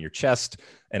happen on your chest,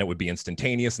 and it would be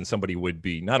instantaneous. And somebody would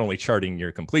be not only charting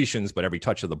your completions, but every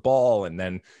touch of the ball. And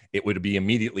then it would be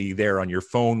immediately there on your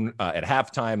phone at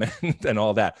halftime and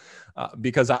all that.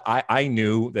 Because I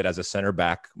knew that as a center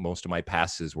back, most of my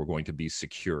passes were going to be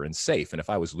secure and safe. And if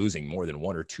I was losing more than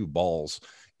 1 or 2 balls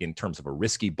in terms of a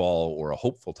risky ball or a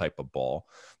hopeful type of ball,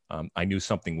 I knew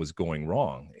something was going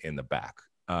wrong in the back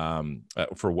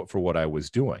for what I was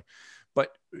doing.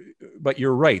 But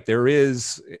you're right. There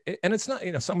is, and it's not,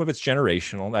 some of it's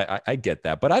generational. I get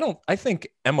that, but I think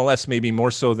MLS maybe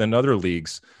more so than other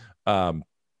leagues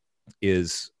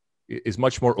is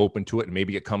much more open to it. And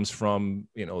maybe it comes from,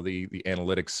 the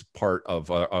analytics part of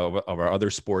our other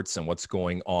sports and what's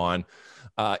going on,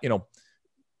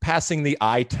 passing the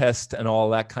eye test and all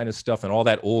that kind of stuff and all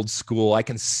that old school. I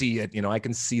can see it, I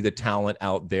can see the talent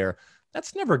out there.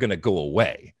 That's never going to go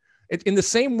away. In the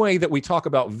same way that we talk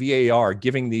about VAR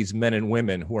giving these men and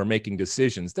women who are making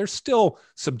decisions, they're still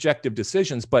subjective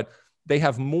decisions, but they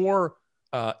have more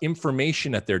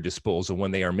information at their disposal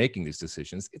when they are making these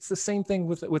decisions. It's the same thing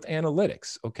with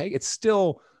analytics. Okay. It's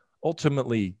still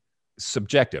ultimately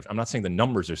subjective. I'm not saying the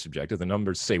numbers are subjective. The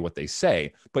numbers say what they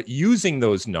say, but using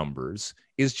those numbers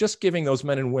is just giving those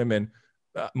men and women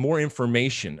more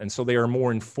information. And so they are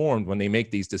more informed when they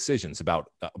make these decisions about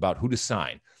who to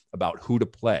sign, about who to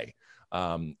play,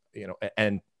 and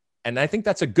I think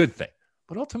that's a good thing,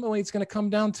 but ultimately it's going to come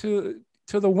down to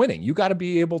the winning. You got to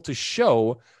be able to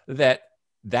show that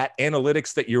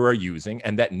analytics that you are using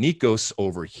and that Nikos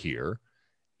over here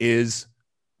is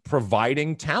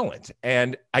providing talent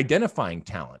and identifying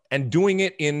talent and doing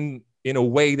it in a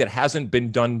way that hasn't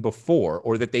been done before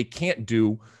or that they can't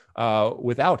do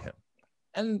without him.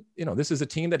 And, this is a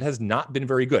team that has not been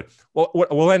very good. Well,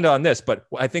 we'll end on this, but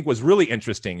what I think was really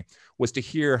interesting was to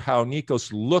hear how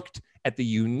Nikos looked at the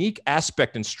unique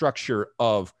aspect and structure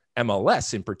of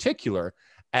MLS in particular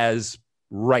as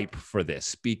ripe for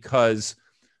this, because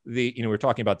we're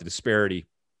talking about the disparity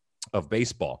of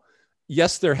baseball.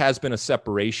 Yes, there has been a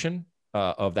separation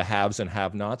of the haves and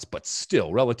have-nots, but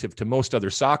still, relative to most other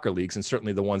soccer leagues, and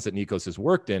certainly the ones that Nikos has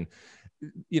worked in,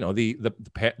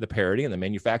 the parity and the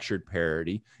manufactured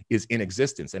parity is in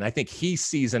existence. And I think he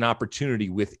sees an opportunity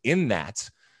within that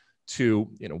to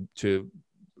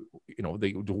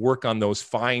work on those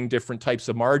fine different types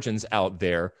of margins out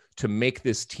there to make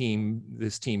this team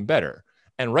better.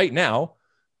 And right now,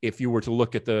 if you were to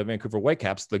look at the Vancouver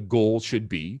Whitecaps, the goal should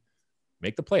be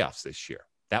make the playoffs this year.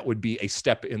 That would be a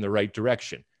step in the right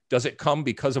direction. Does it come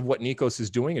because of what Nikos is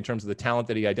doing in terms of the talent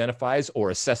that he identifies, or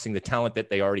assessing the talent that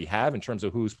they already have in terms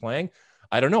of who's playing?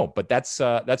 I don't know, but that's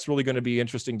really going to be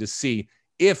interesting to see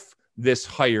if this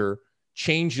hire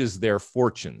changes their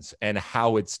fortunes and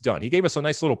how it's done. He gave us a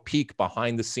nice little peek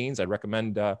behind the scenes. I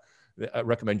recommend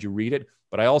you read it.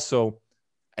 But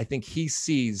I think he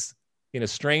sees in a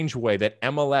strange way that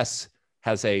MLS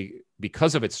has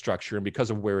because of its structure and because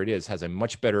of where it is, has a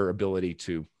much better ability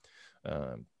to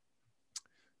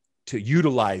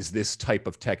utilize this type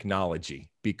of technology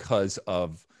because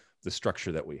of the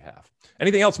structure that we have.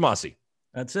 Anything else, Mosse?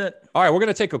 That's it. All right, we're going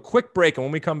to take a quick break, and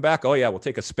when we come back, we'll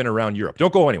take a spin around Europe.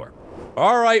 Don't go anywhere.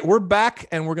 All right, we're back,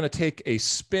 and we're going to take a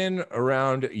spin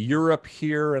around Europe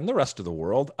here and the rest of the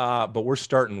world, but we're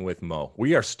starting with Mo.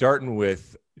 We are starting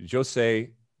with Jose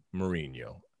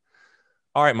Mourinho.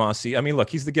 All right, Mosse. I mean, look,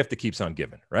 he's the gift that keeps on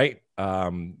giving, right?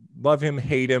 Love him,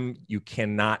 hate him. You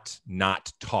cannot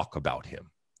not talk about him,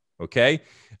 okay?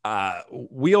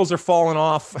 Wheels are falling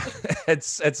off at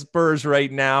Spurs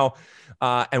right now.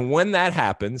 And when that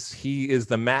happens, he is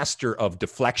the master of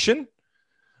deflection,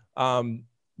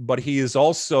 but he is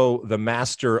also the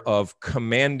master of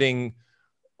commanding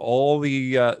all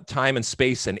the time and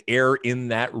space and air in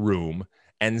that room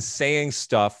and saying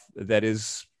stuff that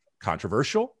is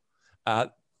controversial,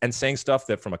 and saying stuff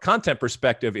that from a content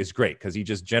perspective is great because he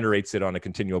just generates it on a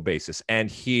continual basis. And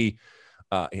he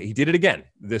did it again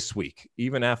this week,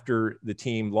 even after the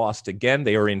team lost again.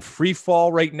 They are in free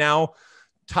fall right now.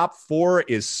 Top 4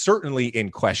 is certainly in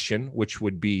question, which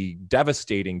would be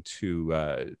devastating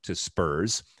to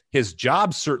Spurs. His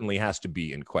job certainly has to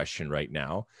be in question right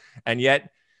now. And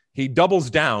yet he doubles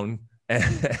down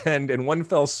and in one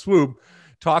fell swoop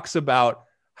talks about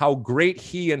how great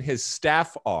he and his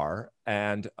staff are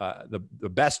and the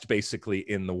best basically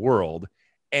in the world.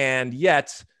 And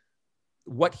yet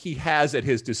what he has at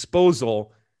his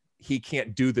disposal, he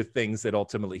can't do the things that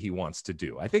ultimately he wants to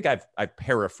do. I think I've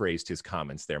paraphrased his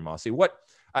comments there, Mosse.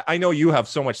 I know you have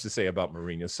so much to say about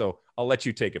Mourinho, so I'll let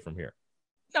you take it from here.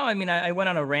 No, I mean, I went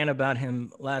on a rant about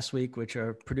him last week, which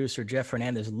our producer Jeff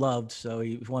Fernandez loved, so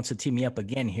he wants to tee me up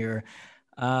again here.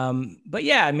 But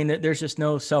yeah, I mean, there's just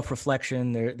no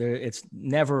self-reflection. It's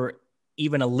never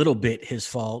even a little bit his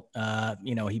fault.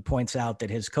 He points out that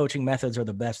his coaching methods are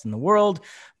the best in the world,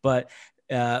 but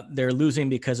they're losing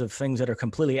because of things that are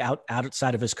completely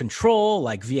outside of his control,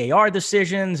 like VAR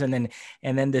decisions. And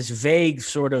then this vague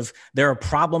sort of, there are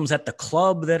problems at the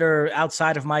club that are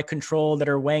outside of my control that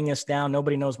are weighing us down.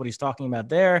 Nobody knows what he's talking about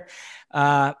there.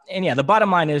 And yeah, the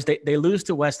bottom line is they lose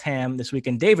to West Ham this week.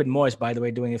 And David Moyes, by the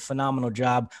way, doing a phenomenal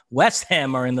job. West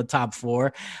Ham are in the top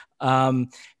 4.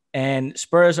 And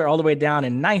Spurs are all the way down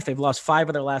in 9th. They've lost 5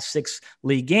 of their last 6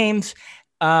 league games.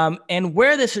 And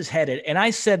where this is headed, and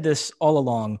I said this all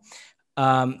along,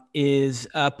 is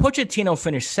Pochettino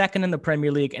finished 2nd in the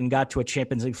Premier League and got to a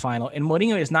Champions League final, and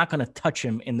Mourinho is not going to touch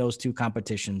him in those 2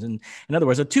 competitions. And in other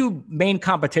words, the 2 main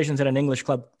competitions that an English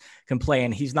club can play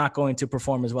in, he's not going to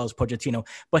perform as well as Pochettino,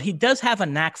 but he does have a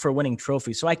knack for winning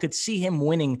trophies. So I could see him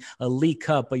winning a League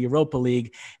Cup, a Europa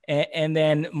League, and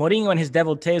then Mourinho and his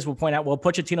devotees will point out, well,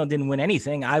 Pochettino didn't win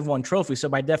anything. I've won trophies. So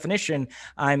by definition,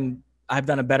 I've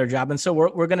done a better job. And so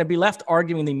we're going to be left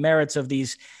arguing the merits of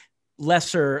these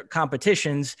lesser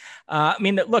competitions. I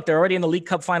mean, look, they're already in the League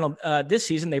Cup final this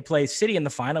season. They play City in the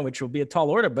final, which will be a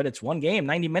tall order, but it's one game,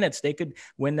 90 minutes. They could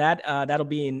win that. That'll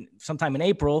be sometime in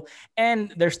April.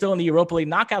 And they're still in the Europa League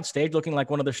knockout stage, looking like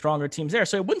one of the stronger teams there.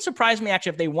 So it wouldn't surprise me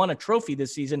actually if they won a trophy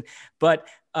this season, but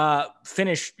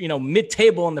finish,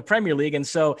 mid-table in the Premier League. And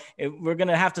so we're going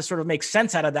to have to sort of make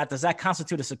sense out of that. Does that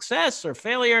constitute a success or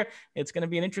failure? It's going to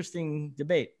be an interesting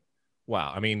debate.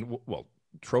 Wow. I mean, well,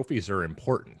 trophies are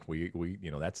important. We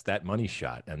that's that money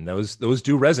shot, and those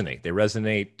do resonate. They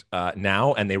resonate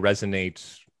now, and they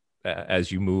resonate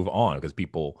as you move on because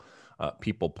people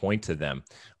point to them.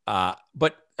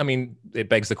 But I mean, it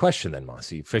begs the question then,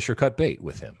 Mosse, fish or cut bait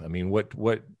with him. I mean, what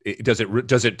does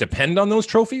it depend on those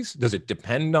trophies? Does it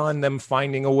depend on them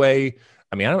finding a way?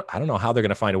 I mean, I don't know how they're going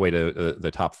to find a way to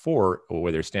the top 4 or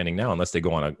where they're standing now, unless they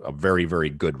go on a very, very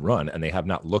good run, and they have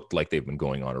not looked like they've been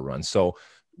going on a run. So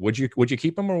would you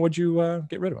keep him or would you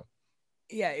get rid of him?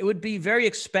 Yeah, it would be very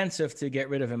expensive to get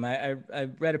rid of him. I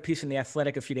read a piece in The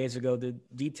Athletic a few days ago. The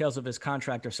details of his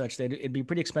contract are such that it'd be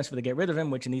pretty expensive to get rid of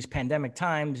him, which in these pandemic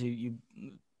times, you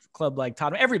club like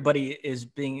Tottenham, everybody is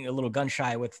being a little gun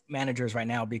shy with managers right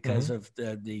now because of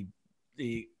the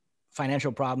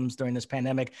financial problems during this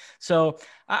pandemic. So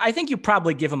I think you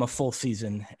probably give him a full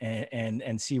season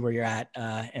and see where you're at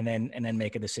and then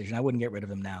make a decision. I wouldn't get rid of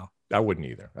him now. I wouldn't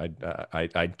either.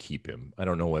 I'd keep him. I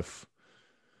don't know if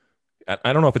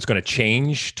I don't know if it's going to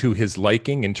change to his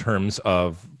liking in terms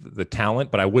of the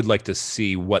talent, but I would like to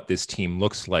see what this team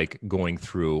looks like going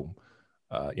through,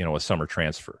 a summer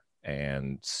transfer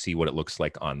and see what it looks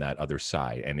like on that other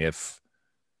side. And if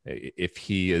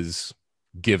he is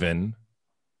given,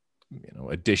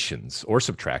 additions or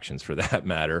subtractions for that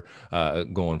matter,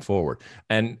 going forward.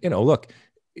 And, look,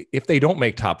 if they don't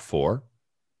make top four,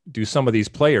 do some of these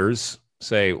players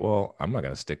say, well, I'm not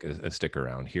going to stick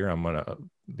around here. I'm going to,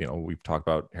 we've talked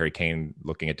about Harry Kane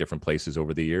looking at different places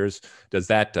over the years. Does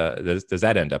that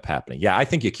end up happening? Yeah, I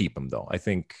think you keep him though. I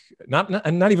think not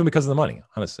even because of the money.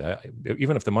 Honestly,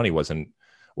 even if the money wasn't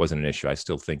an issue, I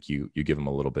still think you give him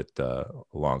a little bit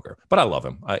longer. But I love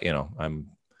him.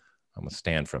 I'm a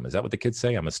stand for him. Is that what the kids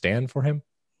say? I'm a stand for him.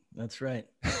 That's right.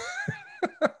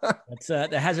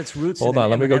 That has its roots. Hold on,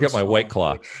 let me go get my White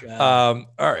Claw. All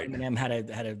right. Eminem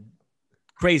had a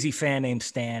crazy fan named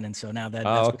Stan, and so now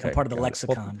that's become part of the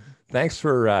lexicon. Well, thanks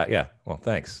for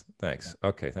thanks.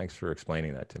 Okay, thanks for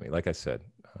explaining that to me. Like I said,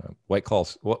 White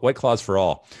Claws for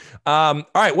all. All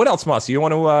right, what else, Mosse? You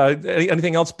want to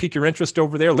anything else pique your interest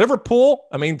over there? Liverpool.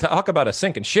 I mean, talk about a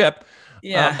sinking ship.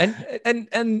 Yeah.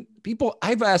 And people,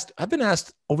 I've been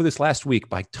asked over this last week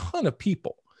by a ton of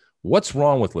people, what's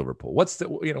wrong with Liverpool? What's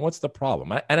the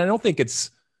problem? And I don't think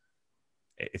it's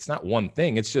not one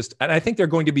thing. It's just, and I think they're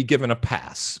going to be given a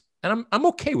pass, and I'm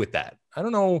okay with that. I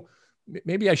don't know.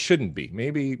 Maybe I shouldn't be.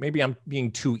 Maybe I'm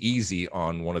being too easy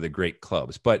on one of the great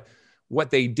clubs. But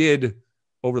what they did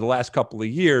over the last couple of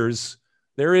years,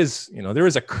 there is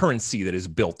a currency that is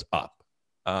built up.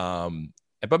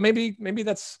 But maybe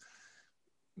that's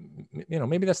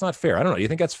not fair. I don't know. Do you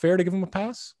think that's fair to give them a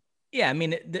pass? Yeah, I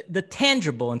mean, the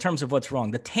tangible in terms of what's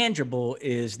wrong, the tangible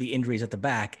is the injuries at the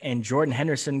back. And Jordan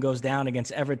Henderson goes down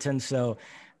against Everton. So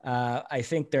I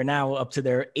think they're now up to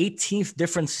their 18th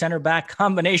different center back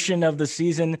combination of the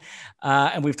season.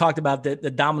 And we've talked about the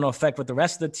domino effect with the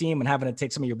rest of the team and having to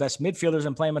take some of your best midfielders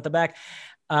and play them at the back.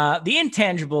 The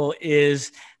intangible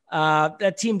is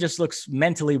that team just looks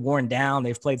mentally worn down.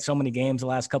 They've played so many games the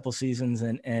last couple seasons,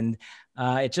 and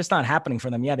it's just not happening for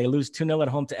them. Yeah, they lose 2-0 at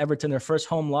home to Everton, their first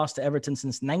home loss to Everton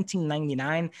since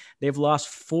 1999. They've lost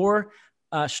 4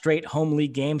 straight home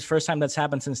league games. First time that's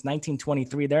happened since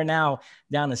 1923. They're now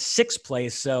down to 6th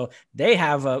place. So they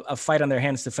have a fight on their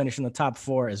hands to finish in the top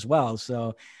 4 as well.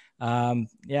 So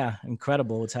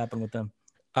incredible what's happened with them.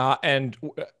 And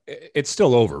it's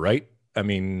still over, right? I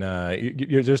mean,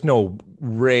 there's no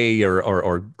ray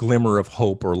or glimmer of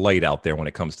hope or light out there when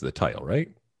it comes to the title, right?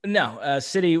 No,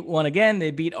 City won again. They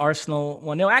beat Arsenal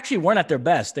 1-0. Actually weren't at their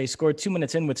best. They scored 2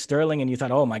 minutes in with Sterling, and you thought,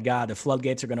 oh my God, the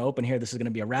floodgates are going to open here. This is going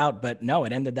to be a rout. But no,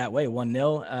 it ended that way,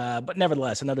 1-0. But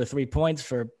nevertheless, another 3 points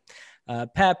for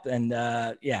Pep. And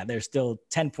they're still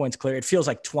 10 points clear. It feels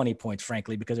like 20 points,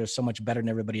 frankly, because they're so much better than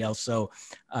everybody else. So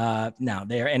now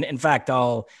they're, and in fact,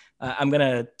 I'm going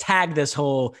to tag this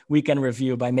whole weekend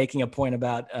review by making a point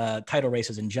about title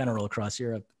races in general across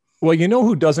Europe. Well, you know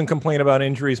who doesn't complain about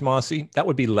injuries, Mosse? That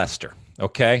would be Leicester.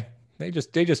 Okay, they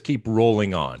just keep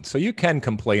rolling on. So you can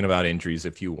complain about injuries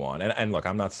if you want. And look,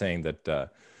 I'm not saying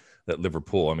that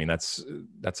Liverpool. I mean, that's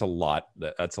a lot.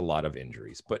 That's a lot of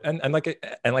injuries. But and like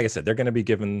I said, they're going to be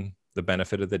given the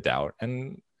benefit of the doubt.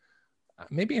 And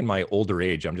maybe in my older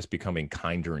age, I'm just becoming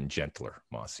kinder and gentler,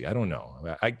 Mosse. I don't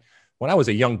know. When I was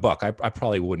a young buck, I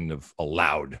probably wouldn't have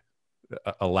allowed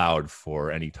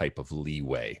for any type of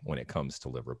leeway when it comes to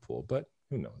Liverpool, but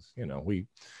who knows?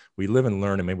 We live and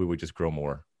learn, and maybe we just grow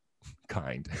more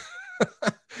kind.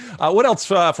 What else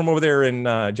from over there in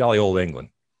jolly old England?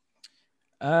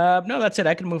 No, that's it.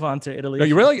 I can move on to Italy. Are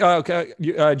you really? Okay.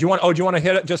 Do you want to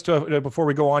hit it just before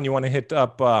we go on? You want to hit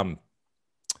up?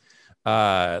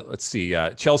 Let's see.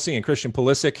 Chelsea and Christian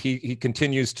Pulisic. He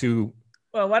continues to.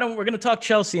 Well, we're going to talk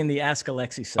Chelsea in the Ask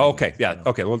Alexi segment. Okay, yeah,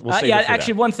 okay. We'll save it for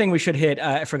actually, that. One thing we should hit,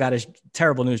 I forgot, is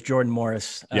terrible news. Jordan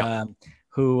Morris,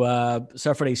 who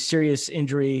suffered a serious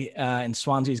injury in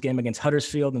Swansea's game against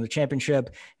Huddersfield in the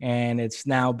championship, and it's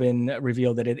now been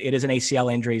revealed that it is an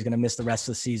ACL injury. He's going to miss the rest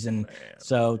of the season. Man.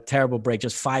 So terrible break.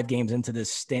 Just 5 games into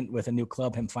this stint with a new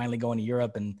club, him finally going to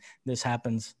Europe, and this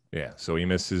happens. Yeah, so he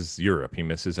misses Europe. He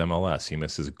misses MLS. He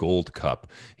misses Gold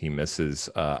Cup. He misses,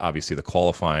 obviously, the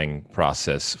qualifying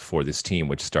process for this team,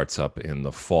 which starts up in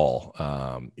the fall.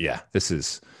 This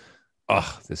is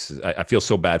I feel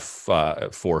so bad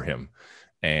for him.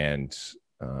 And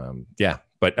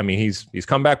but I mean, he's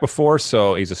come back before,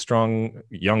 so he's a strong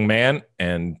young man,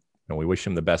 and we wish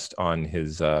him the best on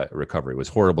his recovery. It was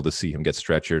horrible to see him get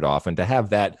stretchered off, and to have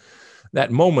that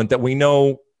moment that we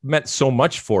know meant so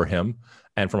much for him.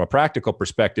 And from a practical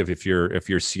perspective, if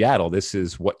you're Seattle, this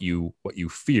is what you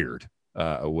feared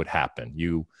would happen.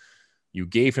 You You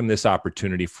gave him this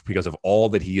opportunity because of all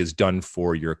that he has done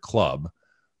for your club,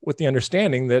 with the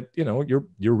understanding that, you know,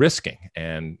 you're risking.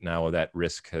 And now that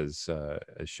risk has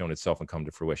shown itself and come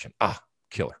to fruition.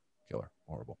 Killer,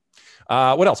 horrible.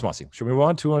 What else, Mosse? Should we move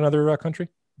on to another country?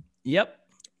 Yep.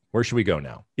 Where should we go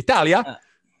now? Italia.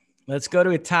 Let's go to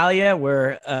Italia,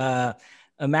 where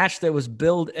a match that was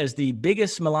billed as the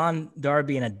biggest Milan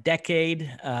Derby in a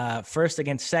decade, first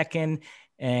against second,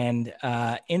 and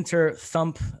Inter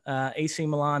thump AC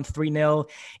Milan 3-0.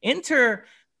 Inter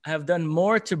have done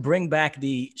more to bring back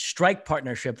the strike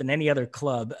partnership than any other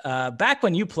club. Back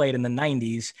when you played in the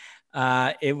 90s,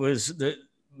 it was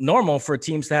normal for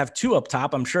teams to have two up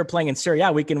top. I'm sure playing in Serie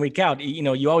A week in, week out, you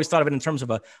know, you always thought of it in terms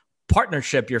of a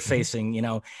partnership you're facing, you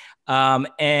know.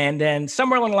 And then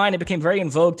somewhere along the line, it became very in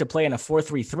vogue to play in a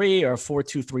 4-3-3 or a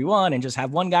 4-2-3-1 and just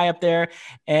have one guy up there.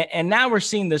 And now we're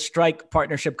seeing the strike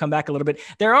partnership come back a little bit.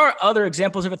 There are other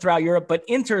examples of it throughout Europe, but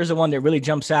Inter is the one that really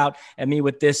jumps out at me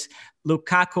with this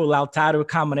Lukaku-Lautaro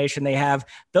combination they have.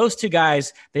 Those two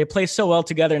guys, they play so well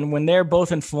together. And when they're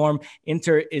both in form,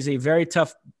 Inter is a very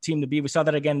tough team to beat. We saw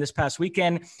that again this past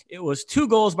weekend. It was 2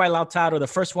 goals by Lautaro. The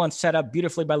first one set up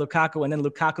beautifully by Lukaku, and then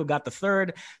Lukaku got the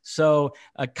third. So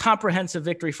a comprehensive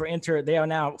victory for Inter. They are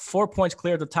now 4 points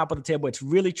clear at the top of the table. It's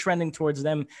really trending towards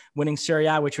them winning Serie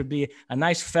A, which would be a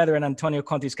nice feather in Antonio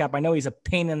Conte's cap. I know he's a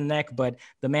pain in the neck, but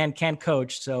the man can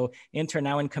coach. So Inter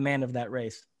now in command of that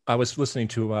race. I was listening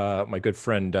to my good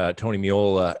friend Tony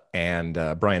Miola and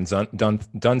Brian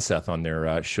Dunseth on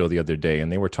their show the other day,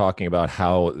 and they were talking about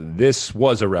how this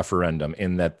was a referendum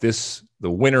in that the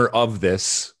winner of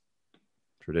this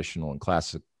traditional and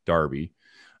classic derby,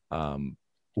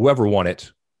 whoever won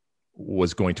it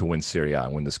was going to win Serie A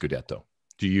and win the Scudetto.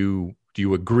 Do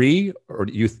you agree, or are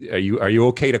you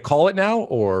okay to call it now?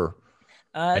 Or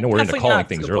I know we're into calling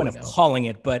things early now. Calling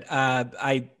it, but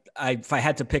if I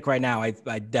had to pick right now, I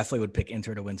definitely would pick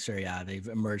Inter to win Serie A. They've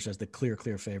emerged as the clear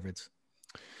favorites.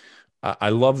 I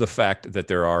love the fact that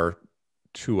there are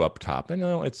 2 up top. And, you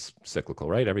know, it's cyclical,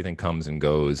 right? Everything comes and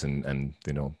goes. And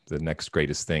you know, the next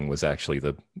greatest thing was actually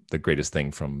the greatest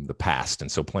thing from the past. And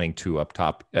so playing 2 up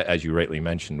top, as you rightly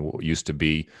mentioned, used to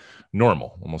be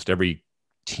normal. Almost every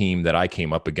team that I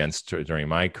came up against during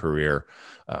my career,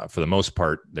 for the most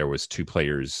part, there was 2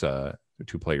 players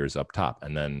up top.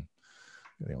 And then,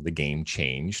 you know, the game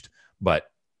changed,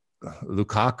 but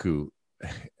Lukaku,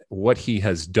 what he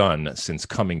has done since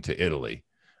coming to Italy,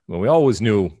 well, we always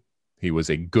knew he was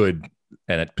a good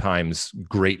and at times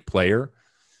great player,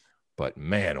 but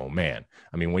man, oh man.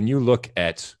 I mean, when you look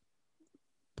at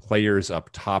players up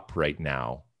top right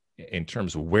now, in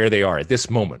terms of where they are at this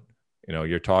moment, you know,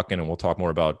 you're talking, and we'll talk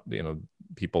more about, you know,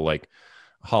 people like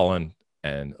Haaland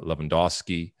and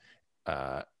Lewandowski,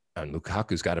 and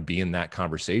Lukaku's got to be in that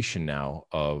conversation now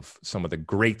of some of the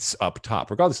greats up top,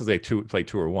 regardless if they play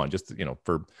 2 or 1, just, you know,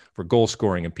 for goal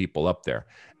scoring and people up there.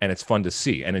 And it's fun to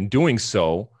see. And in doing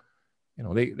so, you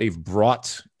know, they've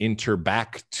brought Inter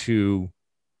back to,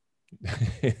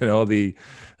 you know, the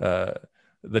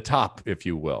top, if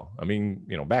you will. I mean,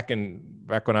 you know, back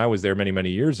when I was there many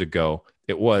years ago,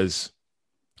 it was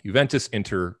Juventus,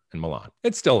 Inter, and Milan.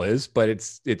 It still is, but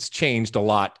it's changed a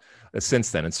lot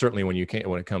since then. And certainly when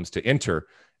it comes to Inter,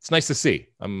 it's nice to see.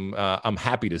 I'm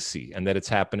happy to see, and that it's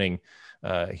happening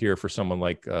here for someone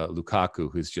like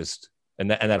Lukaku, who's just, and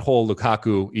that whole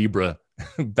Lukaku-Ibra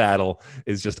battle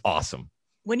is just awesome.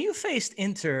 When you faced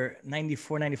Inter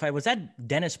 94, 95, was that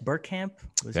Dennis Bergkamp?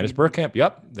 Bergkamp,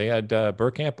 yep. They had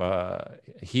Bergkamp.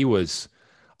 He was,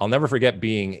 I'll never forget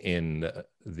being in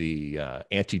the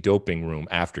anti-doping room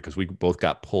after, because we both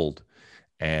got pulled.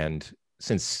 And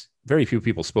since very few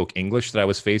people spoke English that I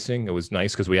was facing, it was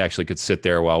nice because we actually could sit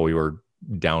there while we were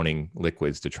downing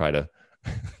liquids to try to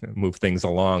move things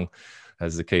along,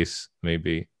 as the case may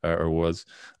be or was.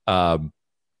 I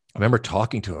remember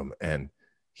talking to him, and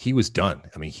he was done.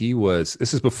 I mean,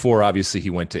 this is before, obviously, he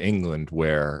went to England,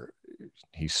 where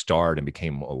he starred and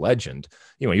became a legend.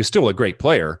 You know, he was still a great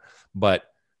player, but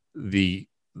the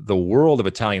world of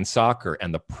Italian soccer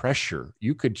and the pressure,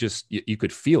 you could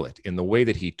feel it in the way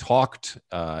that he talked,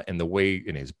 and the way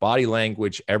in his body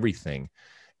language, everything.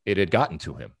 It had gotten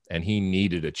to him, and he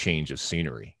needed a change of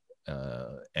scenery.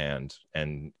 And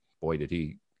boy, did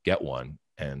he get one,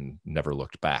 and never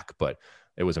looked back. But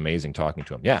it was amazing talking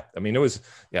to him. Yeah, I mean, it was,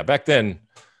 yeah, back then,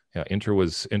 yeah, Inter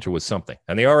was something,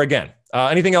 and they are again.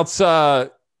 Anything else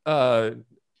Serie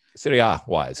A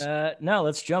wise? No,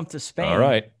 let's jump to Spain. All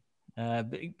right.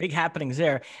 Big happenings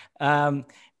there.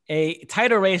 A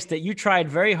title race that you tried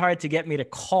very hard to get me to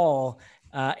call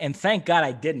And thank God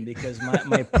I didn't, because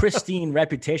my pristine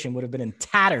reputation would have been in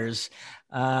tatters.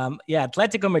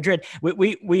 Atletico Madrid.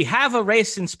 We have a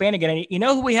race in Spain again. And you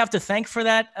know who we have to thank for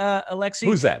that, Alexi?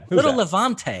 Who's that?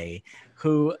 Levante,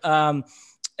 who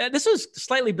this was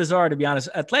slightly bizarre, to be honest.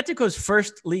 Atletico's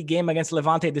first league game against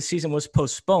Levante this season was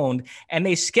postponed, and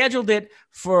they scheduled it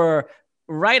for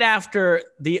right after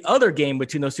the other game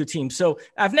between those two teams. So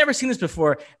I've never seen this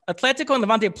before. Atletico and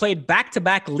Levante played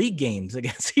back-to-back league games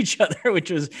against each other,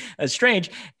 which was strange.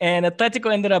 And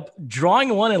Atletico ended up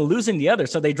drawing one and losing the other.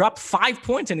 So they dropped 5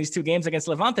 points in these two games against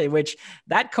Levante, which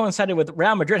that coincided with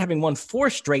Real Madrid having won 4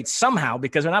 straight somehow,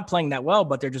 because they're not playing that well,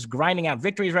 but they're just grinding out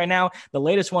victories right now. The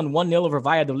latest one, 1-0 over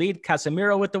Valladolid,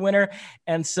 Casemiro with the winner.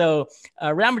 And so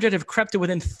Real Madrid have crept to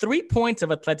within 3 points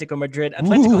of Atletico Madrid.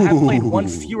 Atletico have played one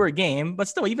fewer game, but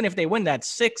still, even if they win that,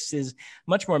 6 is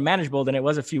much more manageable than it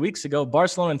was a few weeks ago.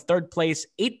 Barcelona in third place,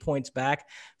 8 points back.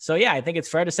 So yeah, I think it's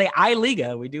fair to say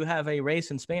Liga, we do have a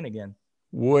race in Spain again.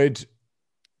 If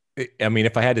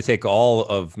I had to take all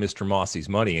of Mr. Mosse's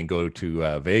money and go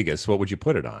to Vegas, what would you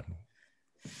put it on?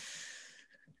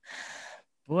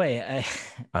 Boy,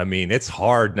 it's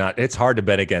hard to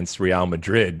bet against Real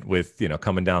Madrid with,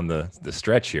 coming down the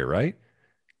stretch here, right?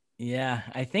 Yeah,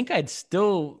 I think I'd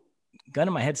still, gun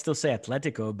in my head, still say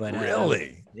Atletico, but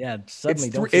really,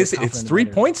 suddenly it's 3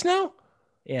 points now.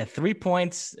 Yeah, 3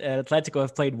 points. Atletico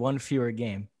have played one fewer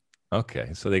game.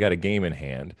 Okay, so they got a game in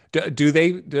hand.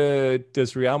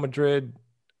 Does Real Madrid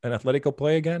and Atletico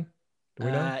play again? Do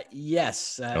we know?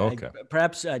 Yes. Okay.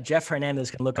 Perhaps Jeff Hernandez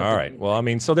can look up. All right.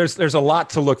 Well, so there's a lot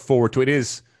to look forward to.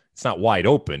 It's not wide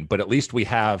open, but at least we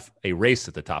have a race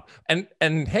at the top. And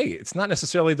hey, it's not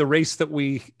necessarily the race that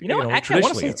we actually, I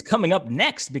want to say it's coming up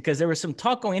next, because there was some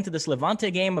talk going into this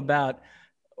Levante game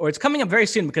or it's coming up very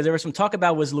soon, because there was some talk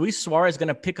about, was Luis Suarez going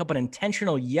to pick up an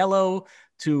intentional yellow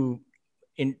to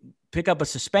pick up a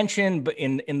suspension but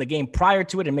in the game prior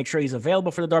to it and make sure he's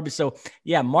available for the derby. So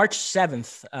yeah, March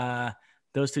 7th,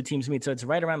 those two teams meet. So it's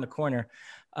right around the corner.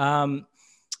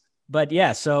 But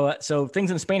yeah, so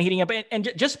things in Spain heating up,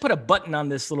 and just put a button on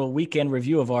this little weekend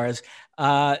review of ours.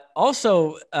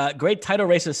 Also, great title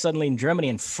races suddenly in Germany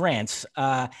and France.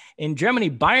 In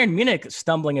Germany, Bayern Munich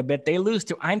stumbling a bit. They lose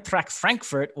to Eintracht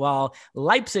Frankfurt, while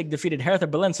Leipzig defeated Hertha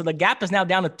Berlin. So the gap is now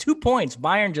down to 2 points.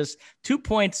 Bayern just 2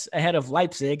 points ahead of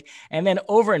Leipzig. And then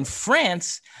over in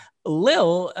France,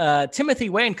 Lille, Timothy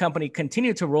Way and company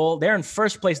continue to roll. They're in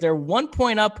first place. They're 1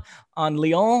 point up on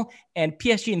Lyon, and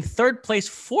PSG in third place,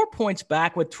 4 points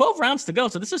back with 12 rounds to go.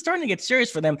 So this is starting to get serious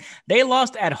for them. They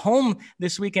lost at home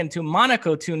this weekend to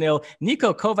Monaco 2-0.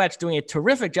 Niko Kovac doing a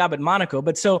terrific job at Monaco.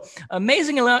 But so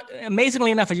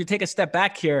amazingly enough, as you take a step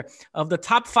back here, of the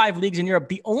top 5 leagues in Europe,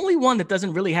 the only one that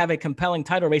doesn't really have a compelling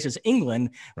title race is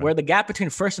England, right, where the gap between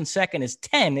first and second is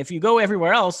 10. If you go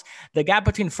everywhere else, the gap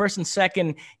between first and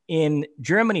second in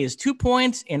Germany is 2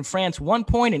 points, in France 1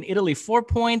 point, in Italy 4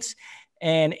 points,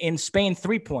 and in Spain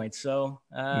 3 points. So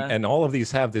and all of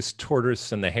these have this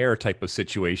tortoise and the hare type of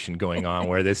situation going on,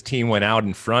 where this team went out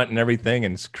in front and everything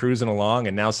and is cruising along,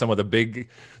 and now some of the big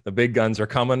guns are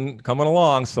coming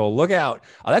along. So look out.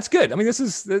 That's good. This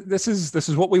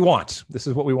is what we want. This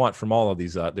is what we want from all of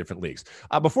these different leagues.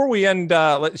 Before we end,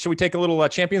 should we take a little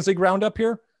Champions League roundup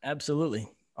here?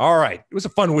 Absolutely. All right. It was a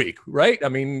fun week, right?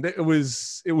 It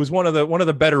was one of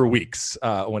the better weeks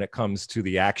when it comes to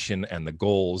the action and the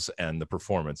goals and the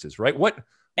performances, right? What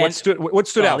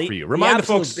stood out for you? Remind the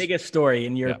folks. The biggest story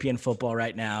in European football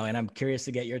right now, and I'm curious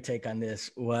to get your take on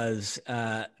this, was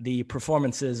the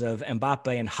performances of Mbappe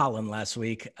and Haaland last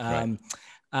week. Right.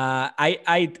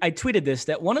 I tweeted this,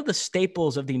 that one of the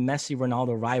staples of the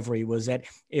Messi-Ronaldo rivalry was that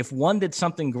if one did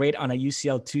something great on a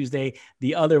UCL Tuesday,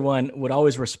 the other one would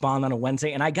always respond on a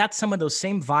Wednesday. And I got some of those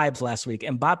same vibes last week.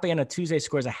 Mbappe on a Tuesday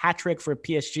scores a hat trick for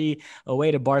PSG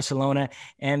away to Barcelona.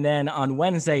 And then on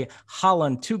Wednesday,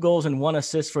 Haaland, 2 goals and 1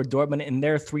 assist for Dortmund in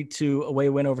their 3-2 away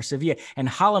win over Sevilla. And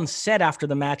Haaland said after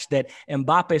the match that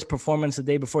Mbappe's performance the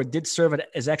day before did serve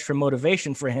as extra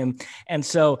motivation for him. And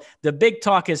so the big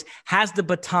talk is, has the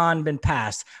baton been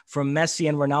passed from Messi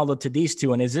and Ronaldo to these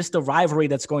two? And is this the rivalry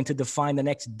that's going to define the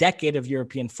next decade of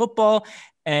European football?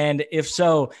 And if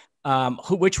so,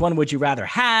 which one would you rather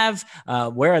have?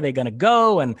 Where are they going to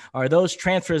go? And are those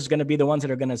transfers going to be the ones that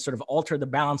are going to sort of alter the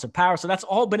balance of power? So that's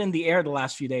all been in the air the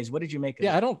last few days. What did you make of it?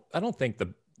 Yeah, I don't think that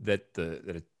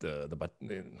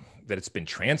it's been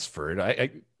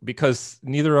transferred. Because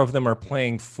neither of them are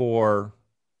playing for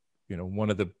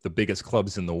one of the biggest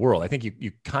clubs in the world. I think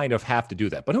you kind of have to do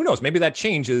that, but who knows? Maybe that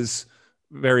changes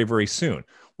very, very soon.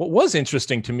 What was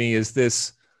interesting to me is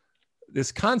this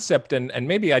concept, and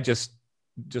maybe I just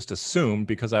assumed,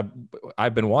 because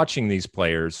I've been watching these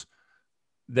players,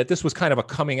 that this was kind of a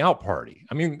coming out party.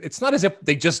 I mean, it's not as if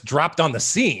they just dropped on the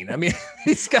scene. I mean,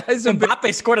 these guys have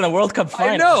Mbappe scored in the World Cup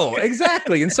final. I know,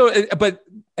 exactly. And so,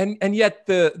 and yet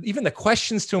even the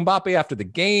questions to Mbappe after the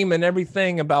game and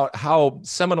everything about how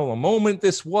seminal a moment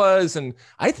this was. And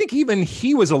I think even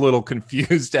he was a little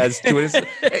confused as to it.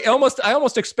 I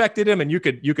almost expected him, and you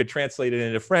could translate it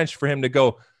into French for him to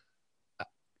go,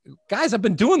 guys, I've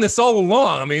been doing this all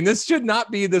along. I mean, this should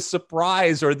not be this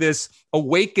surprise or this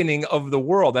awakening of the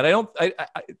world. And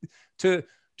to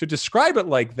describe it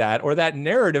like that, or that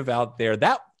narrative out there,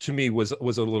 that to me was a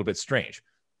little bit strange.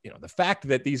 You know, the fact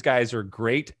that these guys are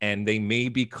great and they may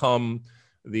become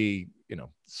the,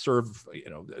 serve,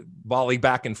 volley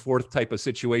back and forth type of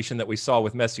situation that we saw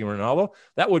with Messi and Ronaldo,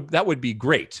 that would be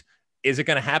great. Is it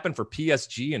going to happen for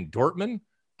PSG and Dortmund?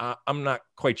 I'm not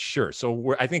quite sure.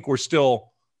 So I think we're still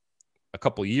a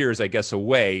couple of years, I guess,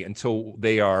 away until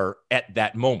they are at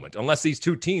that moment, unless these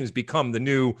two teams become the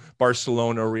new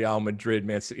Barcelona, Real Madrid,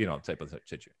 Man City, type of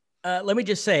situation. Let me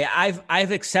just say,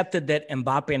 I've accepted that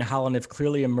Mbappe and Haaland have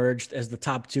clearly emerged as the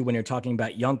top two when you're talking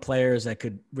about young players that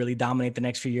could really dominate the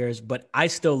next few years. But I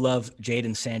still love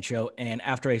Jadon Sancho. And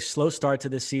after a slow start to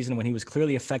this season, when he was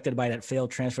clearly affected by that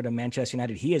failed transfer to Manchester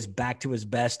United, he is back to his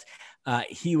best.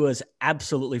 He was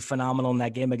absolutely phenomenal in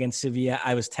that game against Sevilla.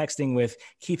 I was texting with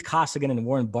Keith Costigan and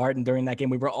Warren Barton during that game.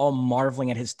 We were all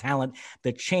marveling at his talent,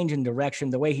 the change in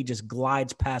direction, the way he just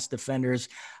glides past defenders.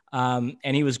 And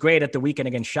he was great at the weekend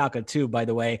against Schalke too, by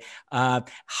the way.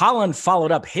 Haaland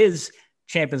followed up his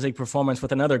Champions League performance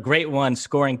with another great one,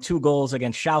 scoring 2 goals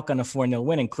against Schalke on a 4-0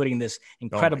 win, including this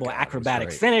incredible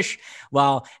acrobatic finish.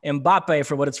 While Mbappe,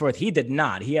 for what it's worth, he did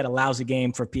not. He had a lousy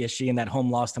game for PSG in that home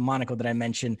loss to Monaco that I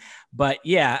mentioned. But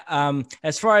yeah,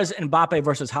 as far as Mbappe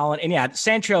versus Haaland, and yeah,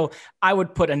 Sancho, I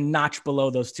would put a notch below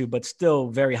those two, but still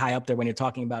very high up there when you're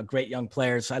talking about great young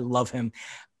players. I love him.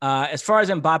 As far as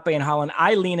Mbappe and Haaland,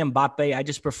 I lean Mbappe. I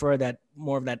just prefer that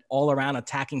more of that all-around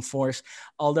attacking force.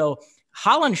 Although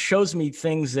Haaland shows me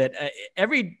things that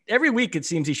every week it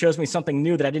seems he shows me something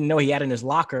new that I didn't know he had in his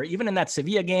locker. Even in that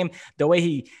Sevilla game, the way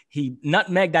he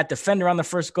nutmegged that defender on the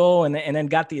first goal and then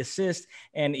got the assist.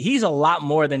 And he's a lot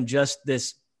more than just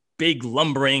this big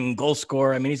lumbering goal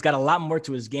scorer. I mean, he's got a lot more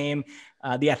to his game.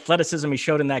 The athleticism he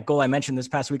showed in that goal I mentioned this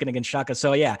past weekend against Schalke.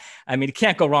 So yeah, I mean, you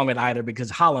can't go wrong with either because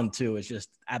Haaland too is just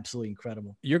absolutely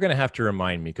incredible. You're going to have to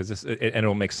remind me because and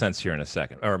it'll make sense here in a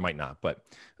second, or it might not, but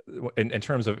in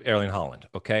terms of Erling Haaland,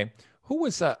 okay? Who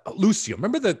was Lucio?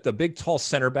 Remember the big, tall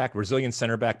center back, Brazilian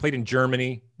center back, played in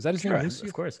Germany? Is that his name? Lucio?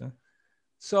 Of course. Huh?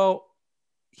 So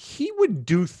he would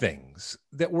do things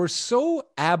that were so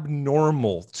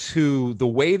abnormal to the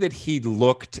way that he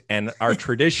looked and our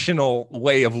traditional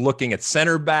way of looking at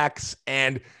center backs.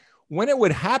 And when it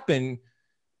would happen,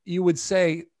 you would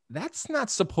say, that's not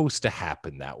supposed to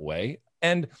happen that way.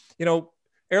 And,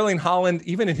 Erling Haaland,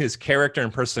 even in his character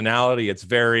and personality, it's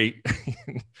very,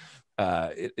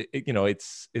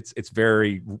 it's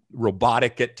very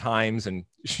robotic at times and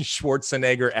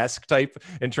Schwarzenegger-esque type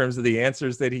in terms of the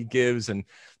answers that he gives.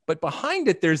 But behind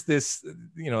it, there's this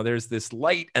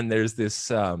light and there's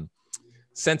this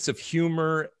sense of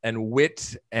humor and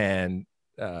wit and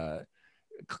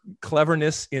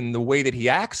cleverness in the way that he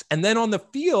acts. And then on the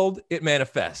field, it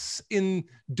manifests in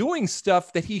doing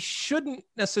stuff that he shouldn't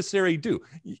necessarily do.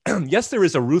 Yes, there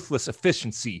is a ruthless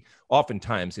efficiency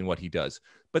oftentimes in what he does,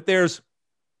 but there's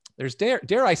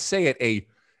dare I say it,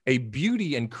 a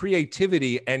beauty and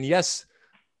creativity. And yes,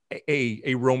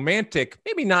 a romantic,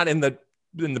 maybe not in the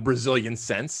Brazilian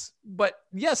sense, but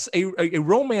yes, a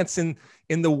romance in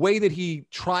the way that he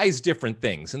tries different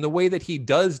things and the way that he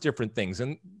does different things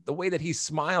and the way that he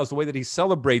smiles, the way that he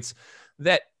celebrates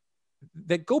that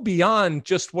go beyond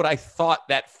just what I thought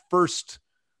that first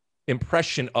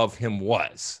impression of him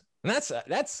was. And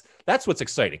that's what's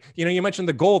exciting. You mentioned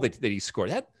the goal that he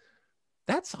scored.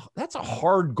 That's a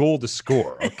hard goal to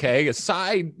score. Okay. A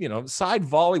side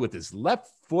volley with his left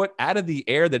foot out of the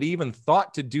air that he even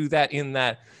thought to do that in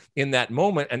that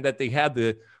moment. And that they had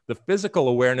the physical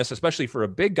awareness, especially for a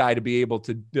big guy to be able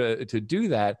to do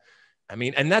that. I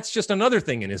mean, and that's just another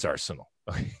thing in his arsenal.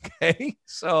 Okay.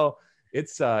 So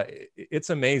it's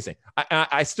amazing.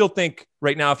 I still think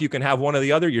right now, if you can have one or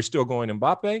the other, you're still going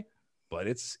Mbappe. But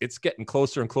it's getting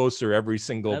closer and closer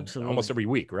almost every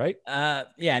week, right?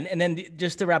 Yeah. And then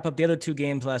just to wrap up the other 2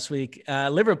 games last week,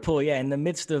 Liverpool, in the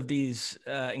midst of these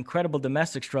incredible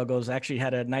domestic struggles, actually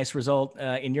had a nice result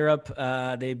in Europe.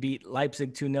 They beat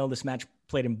Leipzig 2-0. This match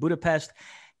played in Budapest.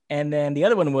 And then the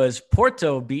other one was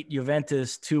Porto beat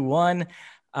Juventus 2-1.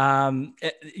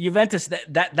 Juventus,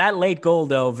 that late goal,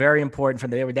 though, very important for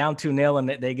them. They were down 2-0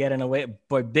 and they get in a way,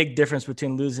 boy, big difference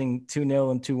between losing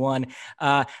 2-0 and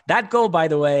 2-1. That goal, by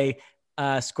the way,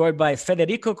 scored by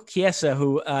Federico Chiesa,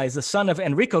 who is the son of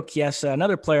Enrico Chiesa,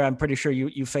 another player I'm pretty sure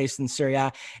you faced in Serie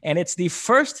A. And it's the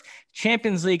first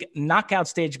Champions League knockout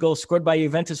stage goal scored by a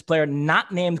Juventus player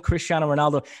not named Cristiano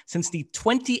Ronaldo since the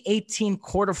 2018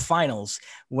 quarterfinals,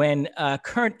 when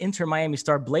current Inter Miami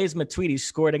star Blaise Matuidi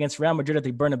scored against Real Madrid at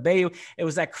the Bernabeu. It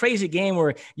was that crazy game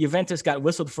where Juventus got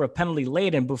whistled for a penalty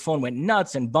late and Buffon went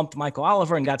nuts and bumped Michael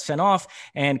Oliver and got sent off.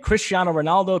 And Cristiano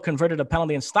Ronaldo converted a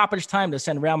penalty in stoppage time to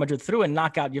send Real Madrid through and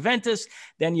knock out Juventus.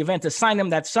 Then Juventus signed him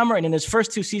that summer, and in his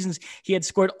first 2 seasons, he had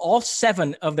scored all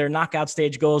 7 of their knockout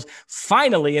stage goals.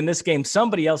 Finally, in this game,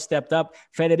 somebody else stepped up,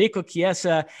 Federico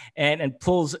Chiesa, and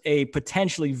pulls a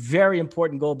potentially very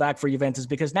important goal back for Juventus,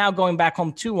 because now going back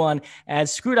home 2-1,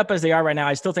 as screwed up as they are right now,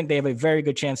 I still think they have a very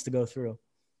good chance to go through.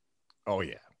 Oh,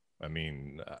 yeah. I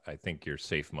mean, I think your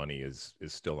safe money is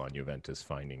still on Juventus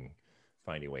finding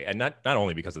a way. And not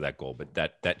only because of that goal, but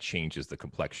that changes the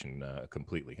complexion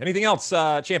completely. Anything else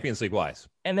Champions League-wise?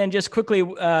 And then just quickly,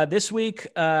 this week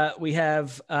we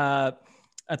have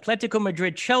Atletico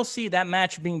Madrid-Chelsea, that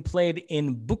match being played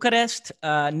in Bucharest.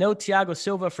 No Thiago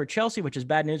Silva for Chelsea, which is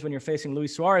bad news when you're facing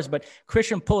Luis Suarez, but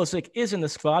Christian Pulisic is in the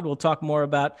squad. We'll talk more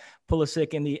about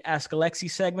Pulisic in the Ask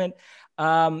Alexi segment.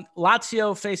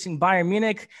 Lazio facing Bayern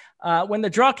Munich. When the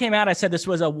draw came out, I said this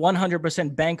was a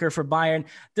 100% banker for Bayern.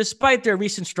 Despite their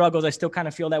recent struggles, I still kind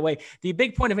of feel that way. The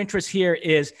big point of interest here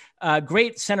is a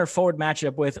great center forward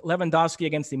matchup with Lewandowski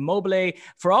against Immobile.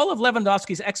 For all of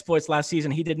Lewandowski's exploits last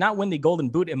season, he did not win the Golden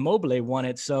Boot. Immobile won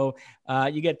it. So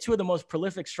you get 2 of the most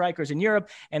prolific strikers in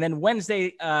Europe. And then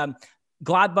Wednesday,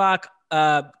 Gladbach,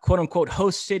 quote unquote,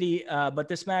 host city. But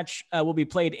this match will be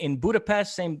played in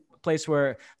Budapest, same place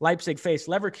where Leipzig faced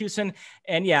Leverkusen.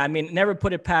 And yeah, I mean, never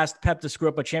put it past Pep to screw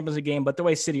up a Champions League game, but the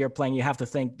way City are playing, you have to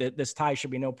think that this tie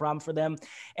should be no problem for them.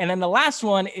 And then the last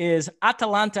one is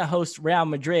Atalanta host Real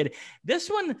Madrid. This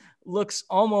one looks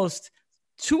almost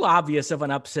too obvious of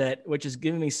an upset, which is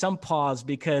giving me some pause,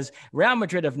 because Real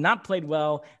Madrid have not played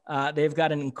well. They've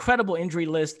got an incredible injury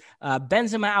list.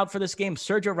 Benzema out for this game,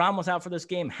 Sergio Ramos out for this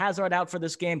game, Hazard out for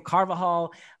this game,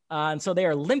 Carvajal. And so they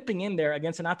are limping in there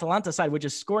against an Atalanta side, which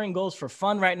is scoring goals for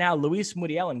fun right now. Luis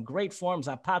Muriel in great form,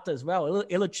 Zapata as well,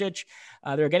 Ilicic.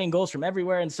 They're getting goals from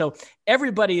everywhere. And so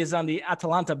everybody is on the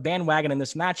Atalanta bandwagon in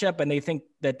this matchup, and they think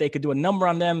that they could do a number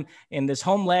on them in this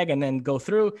home leg and then go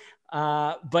through.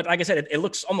 But like I said, it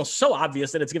looks almost so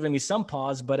obvious that it's giving me some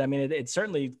pause. But I mean, it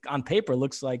certainly on paper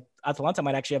looks like Atalanta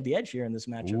might actually have the edge here in this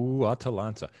matchup. Ooh,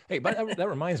 Atalanta. Hey, but that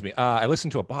reminds me. I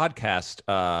listened to a podcast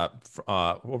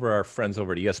over our friends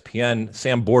over at ESPN.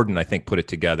 Sam Borden, I think, put it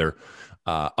together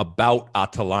about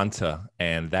Atalanta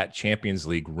and that Champions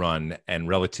League run and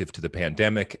relative to the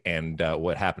pandemic and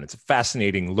what happened. It's a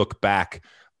fascinating look back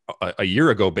a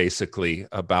year ago, basically,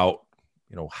 about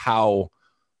how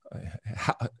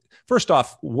first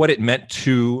off, what it meant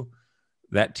to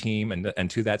that team and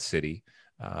to that city,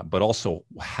 but also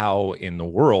how in the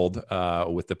world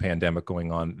with the pandemic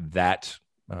going on, that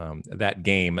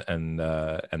game and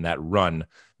that run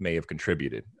may have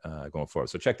contributed going forward.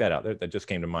 So check that out. That just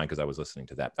came to mind because I was listening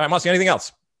to that. All right, Mosse, anything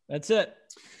else? That's it.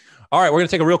 All right, we're going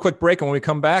to take a real quick break, and when we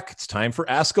come back, it's time for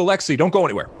Ask Alexi. Don't go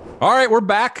anywhere. All right, we're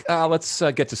back. Let's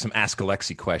get to some Ask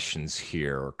Alexi questions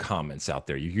here, or comments out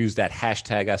there. You use that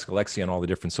hashtag Ask Alexi on all the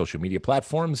different social media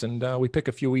platforms, and we pick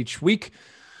a few each week.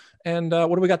 And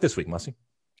what do we got this week, Mosse?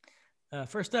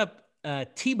 First up,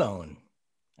 T-Bone.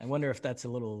 I wonder if that's a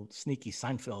little sneaky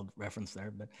Seinfeld reference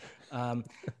there. But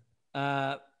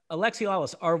ALEXI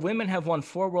LALAS, our women have won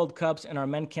 4 World Cups, and our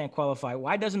men can't qualify.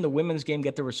 Why doesn't the women's game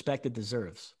get the respect it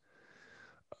deserves?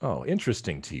 Oh,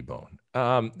 interesting, T-Bone.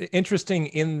 Interesting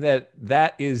in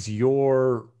that is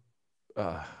your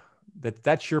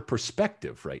that's your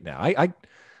perspective right now.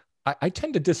 I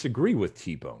tend to disagree with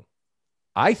T-Bone.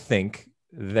 I think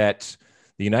that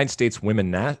the United States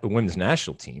women's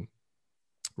national team,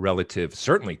 relative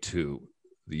certainly to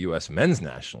the U.S. men's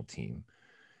national team,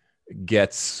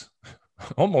 gets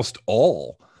almost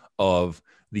all of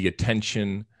the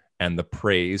attention and the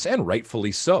praise, and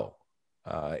rightfully so.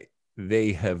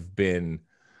 They have been,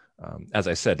 as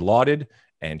I said, lauded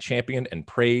and championed and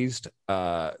praised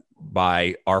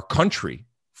by our country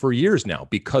for years now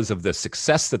because of the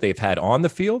success that they've had on the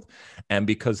field and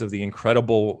because of the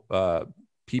incredible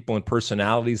people and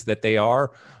personalities that they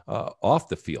are off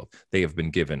the field. They have been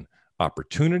given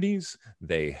opportunities.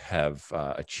 They have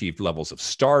achieved levels of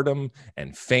stardom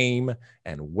and fame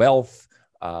and wealth.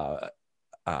 And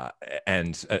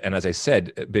as I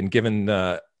said, been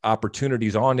given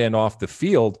opportunities on and off the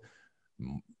field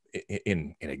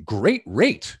in a great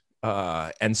rate.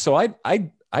 And so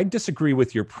I disagree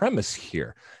with your premise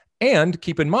here. And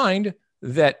keep in mind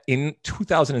that in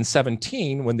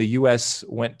 2017, when the U.S.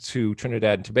 went to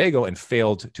Trinidad and Tobago and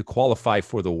failed to qualify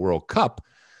for the World Cup,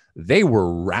 they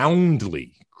were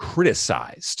roundly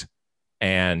criticized,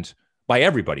 and by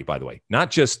everybody, by the way,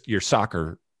 not just your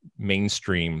soccer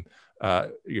mainstream,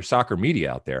 your soccer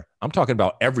media out there. I'm talking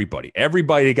about everybody.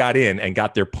 Everybody got in and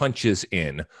got their punches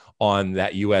in on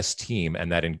that U.S. team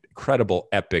and that incredible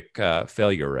epic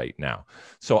failure right now.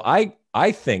 So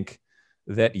I think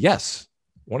that, yes,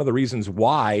 one of the reasons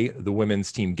why the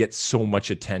women's team gets so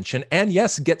much attention and,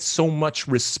 yes, gets so much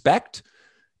respect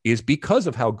is because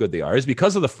of how good they are, is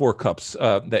because of the 4 cups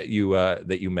that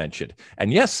you mentioned.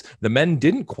 And yes, the men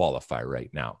didn't qualify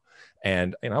right now.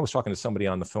 And I was talking to somebody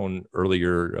on the phone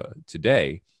earlier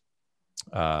today,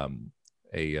 a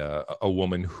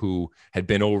woman who had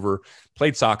been over,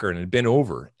 played soccer and had been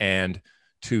over, and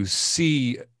to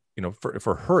see,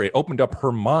 for her, it opened up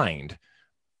her mind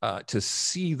to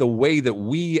see the way that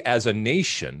we as a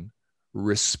nation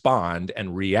respond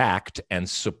and react and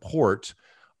support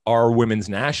our women's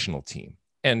national team,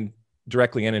 and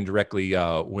directly and indirectly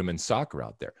women's soccer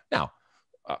out there. Now,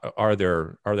 are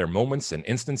there moments and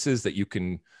instances that you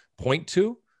can point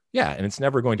to? Yeah, and it's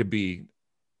never going to be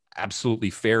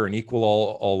absolutely fair and equal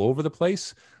all over the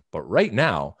place. But right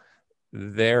now,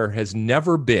 there has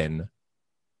never been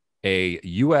a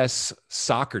U.S.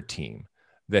 soccer team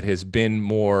that has been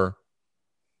more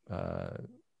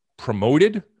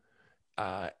promoted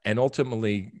and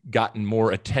ultimately gotten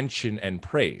more attention and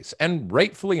praise, and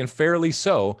rightfully and fairly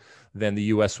so, than the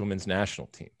U.S. women's national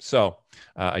team. So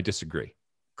I disagree.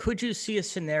 Could you see a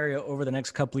scenario over the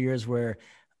next couple of years where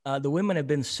the women have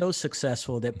been so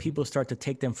successful that people start to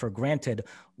take them for granted,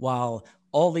 while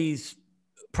all these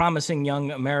promising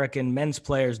young American men's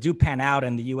players do pan out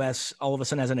and the U.S. all of a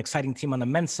sudden has an exciting team on the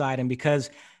men's side? And because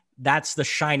that's the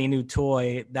shiny new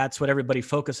toy, that's what everybody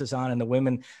focuses on, and the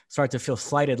women start to feel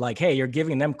slighted, like, hey, you're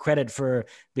giving them credit for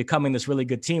becoming this really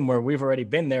good team where we've already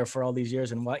been there for all these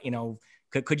years. And what,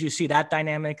 could you see that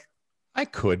dynamic? I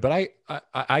could, but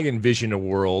I envision a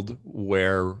world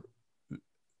where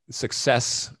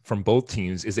success from both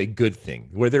teams is a good thing,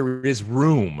 where there is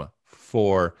room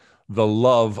for the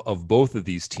love of both of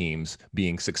these teams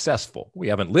being successful. We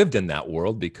haven't lived in that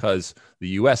world because the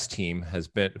U.S. team has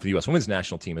been, the U.S. women's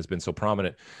national team has been so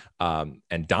prominent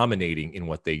and dominating in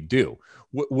what they do.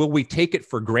 Will we take it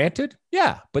for granted?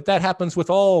 Yeah, but that happens with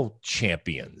all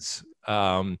champions.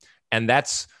 And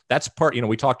that's part,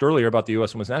 we talked earlier about the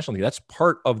U.S. women's national team. That's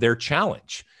part of their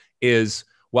challenge is,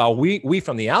 while we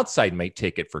from the outside might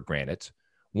take it for granted,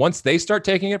 once they start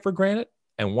taking it for granted,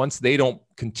 and once they don't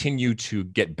continue to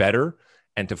get better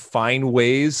and to find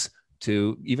ways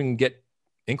to even get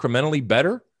incrementally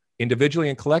better individually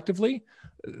and collectively,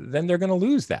 then they're going to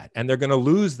lose that. And they're going to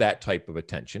lose that type of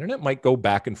attention. And it might go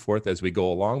back and forth as we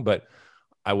go along. But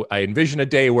I envision a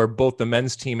day where both the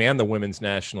men's team and the women's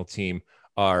national team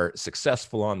are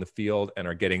successful on the field and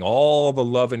are getting all the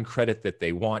love and credit that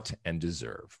they want and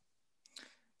deserve.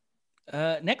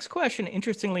 Next question,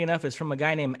 interestingly enough, is from a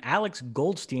guy named Alex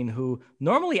Goldstein, who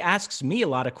normally asks me a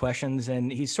lot of questions, and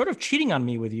he's sort of cheating on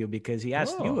me with you because he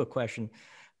asked you a question.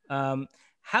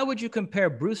 How would you compare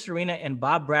Bruce Arena and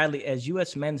Bob Bradley as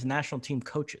U.S. men's national team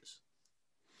coaches?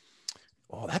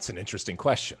 Oh, that's an interesting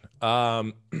question.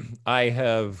 I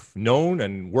have known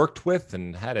and worked with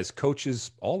and had as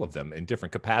coaches all of them in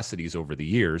different capacities over the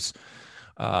years.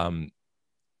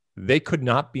 They could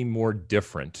not be more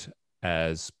different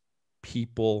as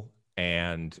people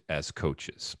and as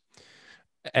coaches.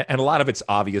 And a lot of it's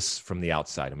obvious from the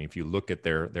outside. I mean, if you look at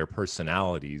their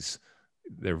personalities,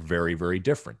 they're very, very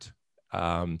different.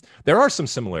 There are some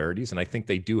similarities, and I think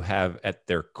they do have at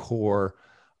their core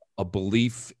a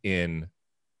belief in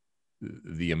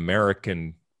the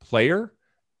American player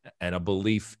and a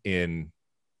belief in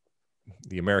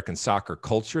the American soccer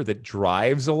culture that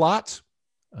drives a lot.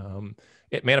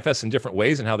 It manifests in different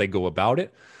ways in how they go about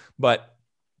it. But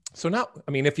so now,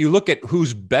 I mean, if you look at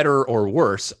who's better or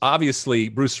worse, obviously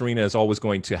Bruce Arena is always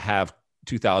going to have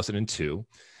 2002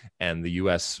 and the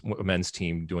U.S. men's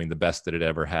team doing the best that it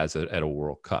ever has at a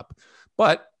World Cup.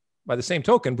 But by the same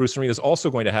token, Bruce Arena is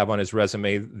also going to have on his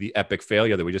resume the epic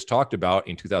failure that we just talked about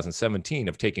in 2017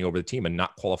 of taking over the team and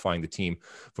not qualifying the team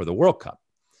for the World Cup.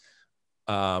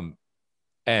 Bob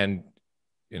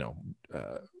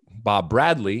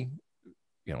Bradley,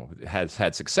 has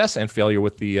had success and failure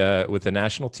with the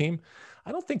national team.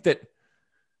 I don't think that.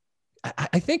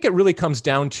 I think it really comes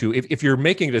down to if you're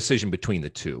making a decision between the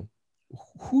two,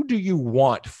 who do you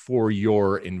want for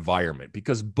your environment?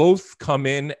 Because both come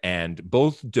in and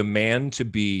both demand to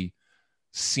be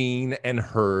seen and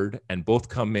heard, and both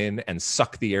come in and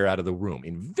suck the air out of the room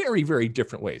in very, very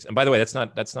different ways. And by the way, that's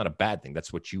not a bad thing.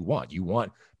 That's what you want. You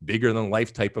want bigger than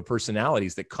life type of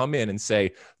personalities that come in and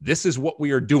say, this is what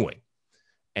we are doing.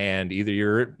 And either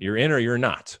you're in or you're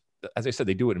not. As I said,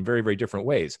 they do it in very, very different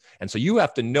ways. And so you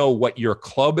have to know what your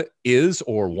club is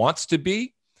or wants to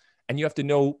be. And you have to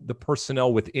know the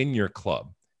personnel within your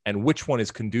club and which one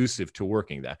is conducive to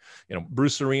working that.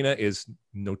 Bruce Arena is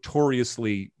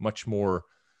notoriously much more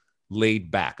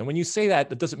laid back. And when you say that,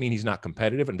 that doesn't mean he's not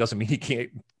competitive, and doesn't mean he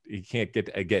can't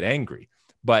get angry,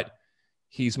 but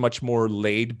he's much more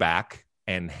laid back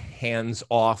and hands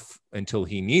off until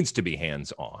he needs to be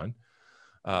hands on.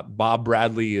 Bob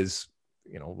Bradley is,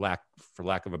 for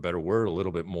lack of a better word, a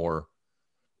little bit more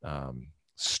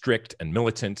strict and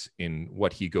militant in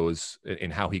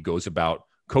how he goes about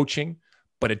coaching.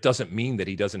 But it doesn't mean that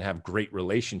he doesn't have great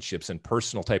relationships and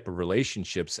personal type of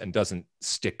relationships and doesn't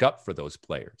stick up for those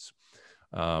players.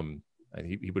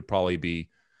 He would probably be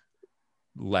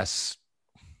less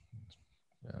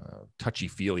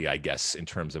touchy-feely, I guess, in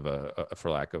terms of for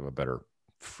lack of a better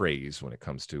phrase, when it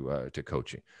comes to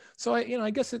coaching. So I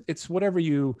guess it's whatever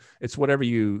you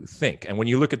think. And when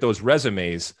you look at those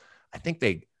resumes, I think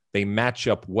they match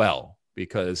up well,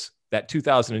 because that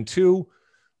 2002.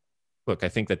 Look, I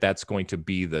think that's going to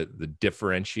be the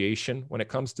differentiation when it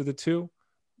comes to the two,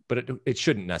 but it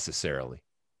shouldn't necessarily.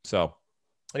 So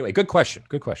anyway, good question.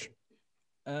 Good question.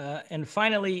 And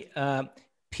finally,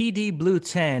 PD Blue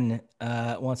 10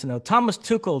 wants to know, Thomas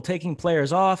Tuchel taking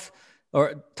players off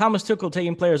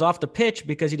the pitch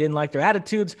because he didn't like their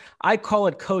attitudes. I call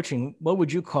it coaching. What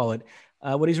would you call it?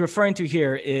 What he's referring to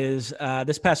here is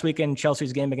this past weekend,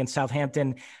 Chelsea's game against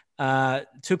Southampton.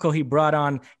 Tuchel, he brought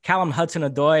on Callum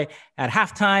Hudson-Odoi at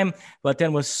halftime, but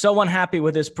then was so unhappy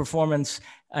with his performance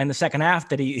in the second half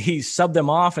that he subbed him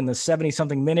off in the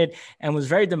 70-something minute and was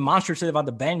very demonstrative on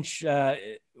the bench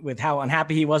with how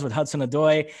unhappy he was with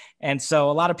Hudson-Odoi. And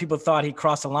so a lot of people thought he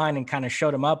crossed the line and kind of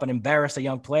showed him up and embarrassed a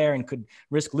young player and could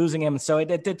risk losing him. So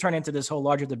it did turn into this whole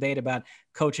larger debate about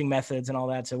coaching methods and all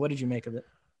that. So what did you make of it?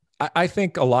 I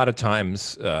think a lot of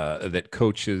times that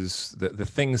coaches, the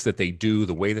things that they do,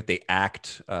 the way that they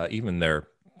act, even their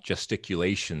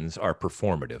gesticulations are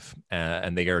performative,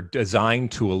 and they are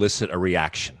designed to elicit a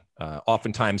reaction,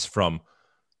 oftentimes from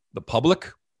the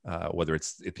public, whether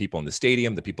it's people in the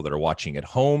stadium, the people that are watching at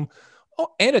home,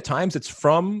 and at times it's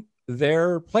from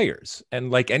their players.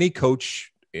 And like any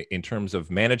coach in terms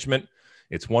of management,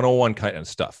 it's 101 kind of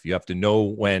stuff. You have to know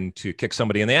when to kick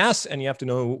somebody in the ass, and you have to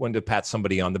know when to pat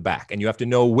somebody on the back, and you have to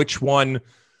know which one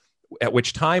at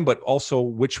which time, but also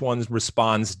which one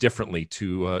responds differently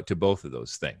to both of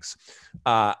those things.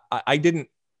 I didn't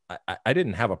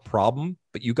have a problem,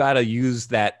 but you got to use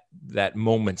that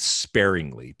moment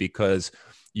sparingly, because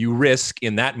you risk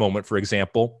in that moment, for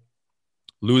example,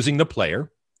 losing the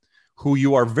player who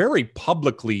you are very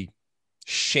publicly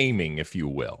shaming, if you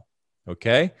will.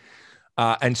 Okay.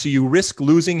 And so you risk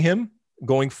losing him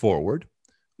going forward.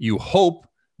 You hope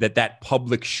that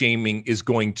public shaming is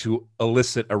going to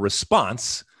elicit a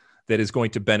response that is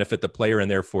going to benefit the player and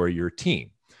therefore your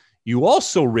team. You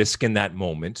also risk in that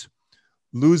moment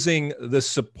losing the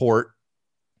support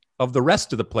of the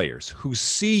rest of the players who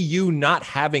see you not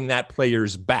having that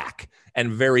player's back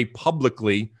and very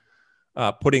publicly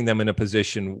putting them in a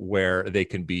position where they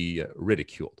can be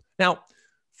ridiculed. Now,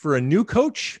 for a new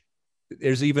coach,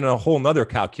 there's even a whole nother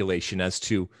calculation as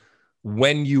to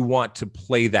when you want to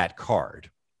play that card.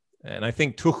 And I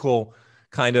think Tuchel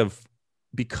kind of,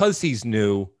 because he's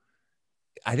new,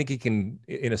 I think he can,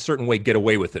 in a certain way, get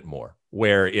away with it more,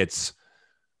 where there's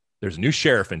a new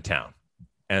sheriff in town,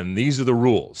 and these are the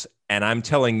rules. And I'm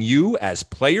telling you as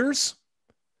players,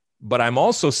 but I'm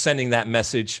also sending that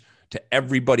message to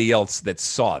everybody else that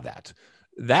saw that.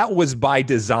 That was by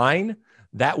design.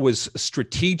 That was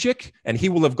strategic, and he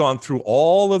will have gone through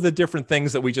all of the different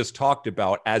things that we just talked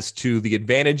about as to the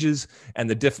advantages and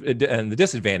the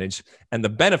disadvantage and the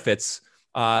benefits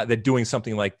that doing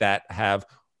something like that have,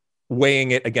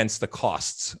 weighing it against the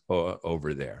costs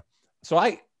over there. So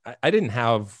I didn't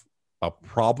have a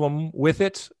problem with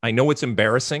it. I know it's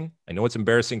embarrassing. I know it's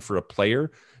embarrassing for a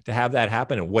player to have that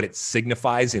happen and what it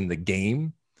signifies in the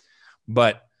game,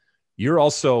 but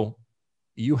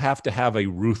you have to have a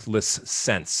ruthless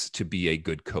sense to be a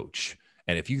good coach.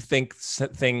 And if you think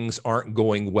things aren't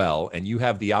going well and you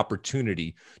have the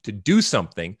opportunity to do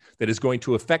something that is going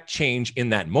to affect change in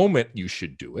that moment, you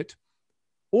should do it.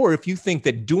 Or if you think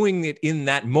that doing it in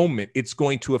that moment, it's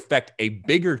going to affect a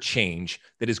bigger change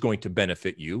that is going to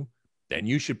benefit you, then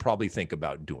you should probably think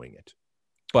about doing it.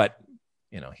 But,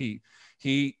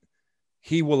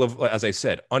 he will have, as I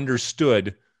said,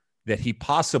 understood that he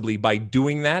possibly, by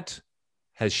doing that,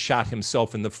 has shot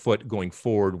himself in the foot going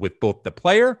forward with both the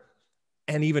player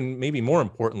and even maybe more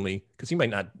importantly, because he might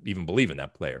not even believe in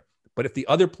that player. But if the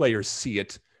other players see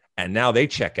it and now they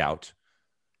check out,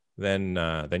 then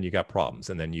you got problems.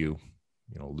 And then you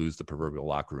lose the proverbial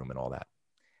locker room and all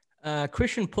that.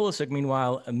 Christian Pulisic,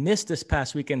 meanwhile, missed this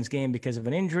past weekend's game because of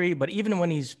an injury. But even when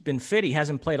he's been fit, he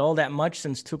hasn't played all that much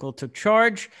since Tuchel took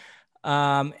charge.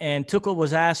 And Tuchel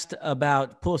was asked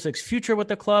about Pulisic's future with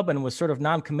the club and was sort of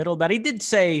non-committal about it. He did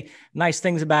say nice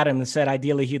things about him and said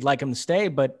ideally he'd like him to stay,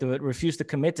 but refused to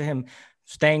commit to him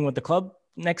staying with the club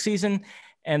next season.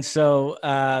 And so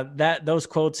those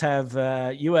quotes have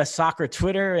U.S. soccer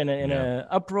Twitter in an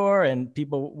uproar and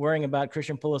people worrying about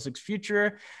Christian Pulisic's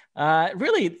future.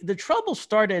 Really, the trouble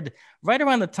started right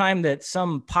around the time that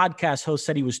some podcast host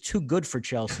said he was too good for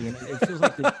Chelsea. And it feels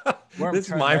like this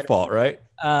is my fault, right?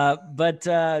 But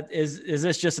is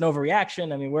this just an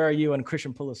overreaction? I mean, where are you on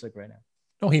Christian Pulisic right now?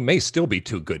 No, he may still be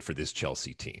too good for this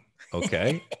Chelsea team.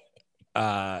 Okay.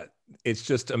 It's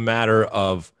just a matter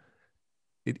of,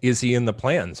 is he in the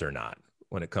plans or not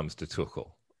when it comes to Tuchel?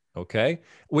 Okay.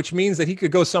 Which means that he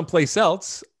could go someplace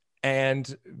else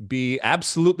and be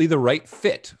absolutely the right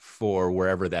fit for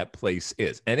wherever that place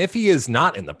is. And if he is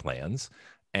not in the plans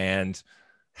and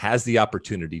has the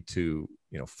opportunity to,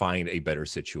 find a better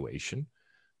situation,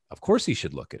 of course he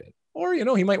should look at it. Or,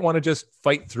 he might want to just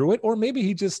fight through it. Or maybe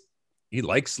he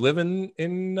likes living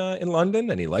in London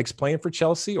and he likes playing for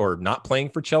Chelsea or not playing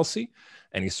for Chelsea.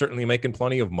 And he's certainly making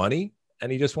plenty of money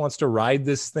and he just wants to ride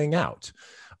this thing out.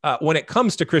 When it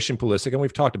comes to Christian Pulisic, and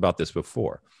we've talked about this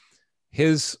before,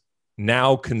 his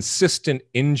now consistent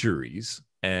injuries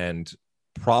and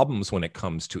problems when it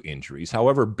comes to injuries,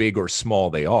 however big or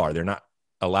small they are, they're not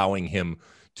allowing him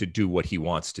to do what he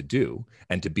wants to do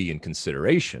and to be in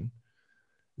consideration.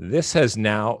 This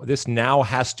now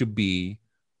has to be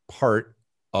part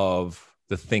of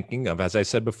the thinking of, as I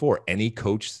said before, any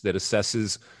coach that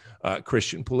assesses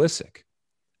Christian Pulisic.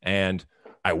 And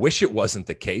I wish it wasn't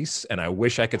the case. And I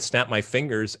wish I could snap my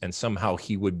fingers and somehow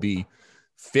he would be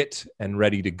fit and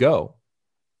ready to go.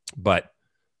 But,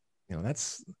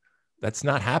 that's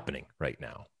not happening right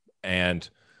now. And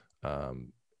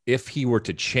if he were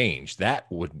to change, that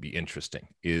would be interesting.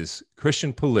 Is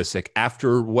Christian Pulisic,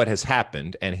 after what has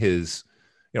happened and his,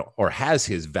 or has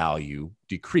his value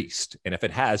decreased? And if it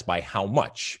has, by how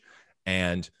much?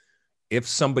 And if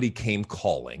somebody came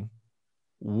calling,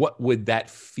 what would that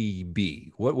fee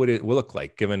be? What would it look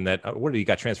like, given that, what did he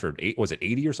got transferred? Was it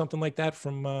 80 or something like that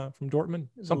from Dortmund?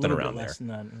 Something around there.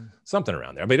 Something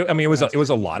around there. I mean, it was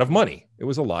a lot of money. It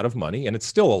was a lot of money, and it's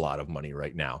still a lot of money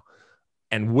right now.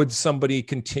 And would somebody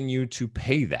continue to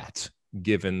pay that,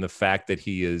 given the fact that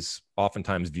he is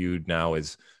oftentimes viewed now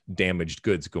as damaged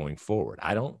goods going forward?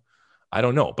 I don't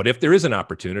know. But if there is an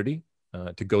opportunity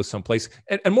to go someplace,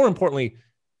 and more importantly,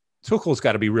 Tuchel's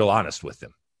got to be real honest with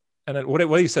him. And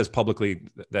what he says publicly,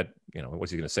 that,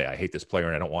 what's he going to say? I hate this player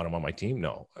and I don't want him on my team.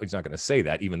 No, he's not going to say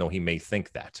that, even though he may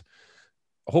think that.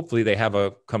 Hopefully they have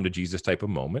a come to Jesus type of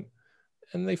moment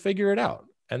and they figure it out.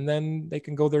 And then they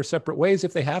can go their separate ways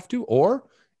if they have to. Or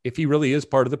if he really is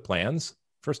part of the plans,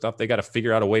 first off, they got to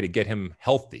figure out a way to get him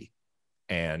healthy.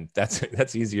 And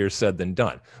that's easier said than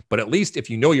done. But at least if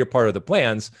you're part of the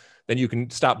plans, then you can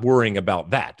stop worrying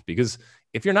about that. Because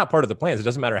if you're not part of the plans, it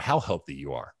doesn't matter how healthy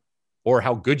you are or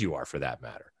how good you are for that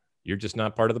matter. You're just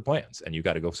not part of the plans and you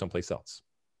got to go someplace else.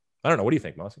 I don't know. What do you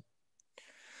think, Mosse?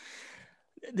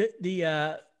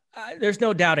 There's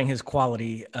no doubting his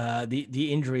quality.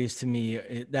 The injuries, to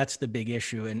me, that's the big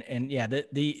issue. And yeah,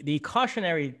 the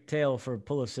cautionary tale for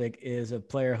Pulisic is a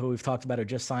player who we've talked about who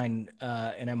just signed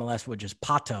in MLS, which is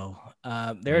Pato.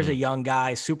 There's a young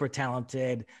guy, super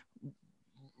talented,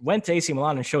 went to AC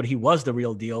Milan and showed he was the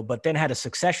real deal, but then had a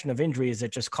succession of injuries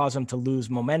that just caused him to lose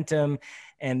momentum.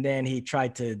 And then he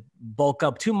tried to bulk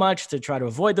up too much to try to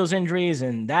avoid those injuries,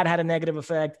 and that had a negative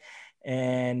effect.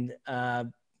 And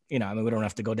we don't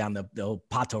have to go down the whole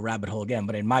Pato rabbit hole again,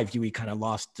 but in my view, he kind of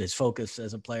lost his focus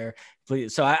as a player.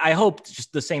 So I hope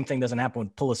just the same thing doesn't happen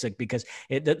with Pulisic, because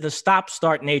the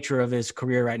stop-start nature of his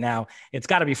career right now, it's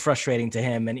got to be frustrating to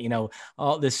him. And,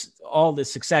 all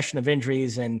this succession of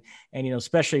injuries and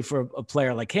especially for a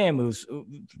player like him, whose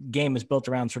game is built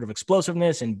around sort of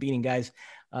explosiveness and beating guys,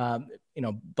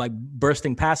 by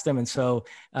bursting past them. And so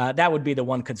that would be the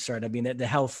one concern. I mean, the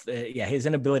health, his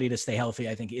inability to stay healthy,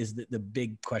 I think, is the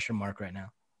big question mark right now.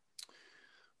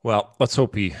 Well, let's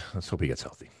hope he gets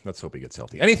healthy.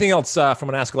 Anything else from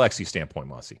an Ask Alexi standpoint,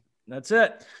 Mosse? That's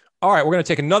it. All right, we're going to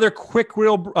take another quick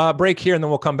real break here, and then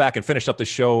we'll come back and finish up the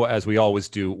show as we always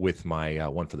do with my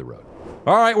one for the road.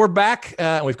 All right, we're back.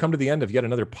 We've come to the end of yet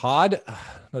another pod,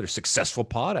 another successful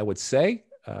pod, I would say.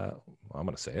 I'm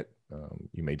going to say it.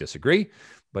 You may disagree,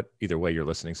 but either way, you're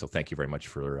listening. So thank you very much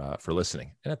for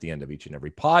listening. And at the end of each and every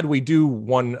pod, we do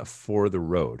one for the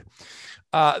road.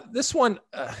 This one,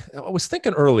 I was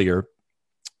thinking earlier,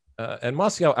 and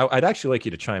Mosse, I'd actually like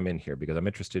you to chime in here because I'm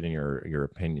interested in your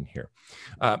opinion here.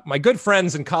 My good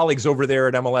friends and colleagues over there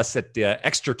at MLS at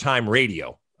Extra Time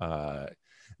Radio,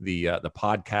 the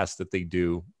podcast that they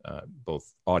do,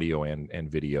 both audio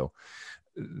and video,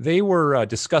 they were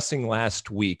discussing last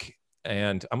week,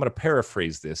 and I'm going to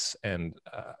paraphrase this, and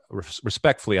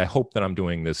respectfully, I hope that I'm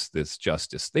doing this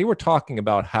justice. They were talking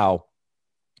about how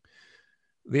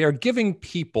they are giving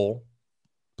people,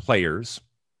 players,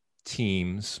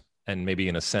 teams, and maybe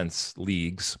in a sense,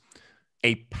 leagues,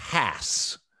 a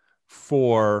pass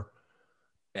for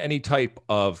any type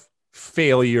of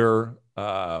failure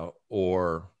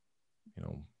or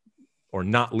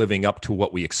not living up to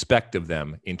what we expect of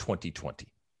them in 2020.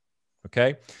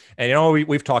 Okay. And,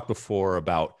 we've talked before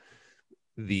about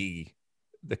the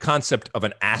concept of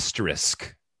an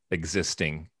asterisk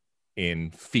existing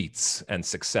in feats and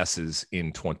successes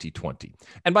in 2020.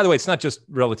 And by the way, it's not just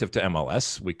relative to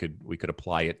MLS. We could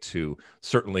apply it to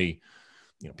certainly,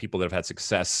 people that have had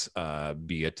success,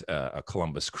 be it a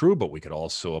Columbus Crew, but we could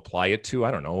also apply it to,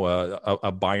 I don't know,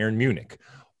 a Bayern Munich,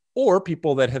 or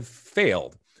people that have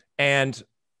failed. And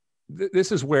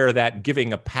this is where that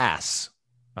giving a pass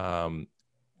kind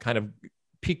of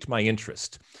piqued my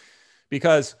interest,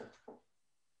 because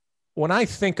when I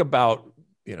think about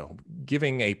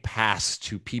giving a pass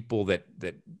to people that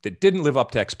didn't live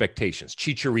up to expectations,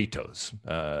 Chicharitos.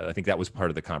 I think that was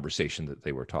part of the conversation that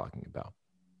they were talking about.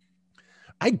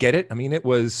 I get it. I mean, it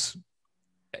was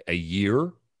a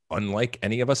year unlike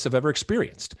any of us have ever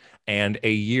experienced, and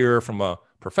a year from a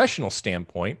professional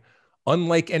standpoint,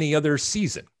 unlike any other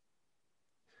season.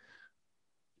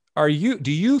 Do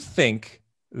you think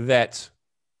that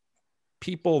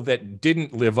people that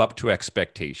didn't live up to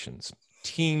expectations,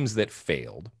 teams that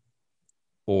failed,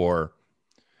 or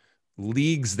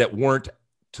leagues that weren't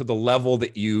to the level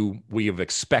that we have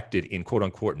expected in quote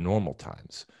unquote normal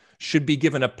times, should be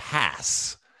given a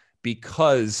pass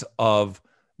because of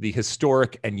the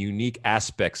historic and unique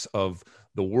aspects of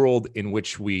the world in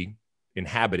which we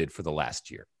inhabited for the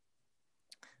last year?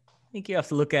 I think you have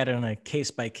to look at it on a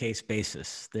case-by-case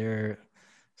basis. There are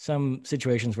some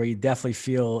situations where you definitely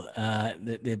feel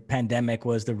the pandemic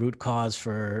was the root cause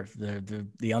for the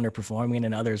underperforming,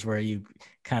 and others where you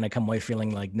kind of come away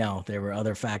feeling like, no, there were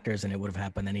other factors and it would have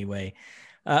happened anyway.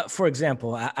 For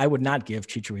example, I would not give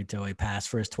Chicharito a pass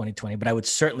for his 2020, but I would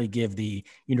certainly give the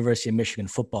University of Michigan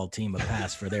football team a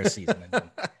pass for their season.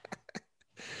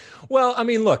 Well, I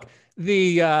mean, look,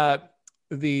 the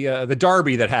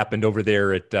derby that happened over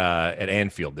there at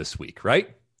Anfield this week,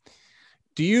 right?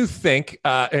 Do you think,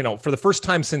 for the first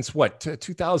time since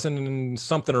 2000 and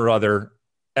something or other,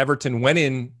 Everton went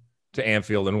in to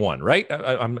Anfield and won, right?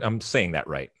 I'm saying that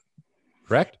right,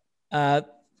 correct?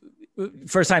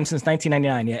 First time since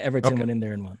 1999. Yeah, Everton went in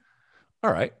there and won.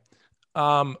 All right.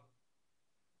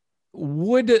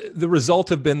 Would the result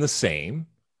have been the same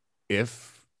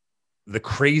if the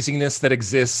craziness that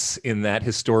exists in that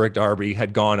historic derby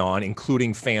had gone on,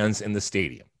 including fans in the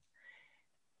stadium?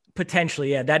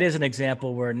 Potentially, yeah. That is an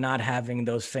example where not having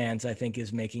those fans, I think,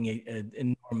 is making an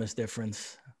enormous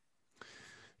difference.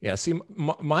 Yeah, see,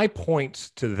 my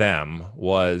point to them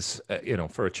was,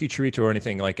 for a Chicharito or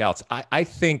anything like else, I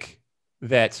think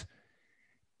that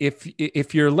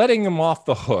if you're letting them off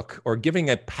the hook or giving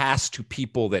a pass to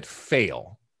people that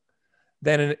fail,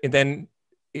 then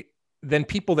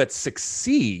people that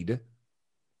succeed,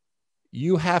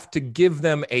 you have to give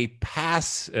them a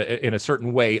pass in a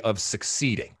certain way of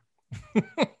succeeding.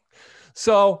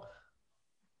 So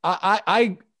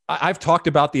I've talked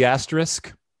about the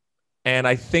asterisk, and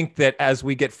I think that as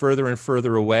we get further and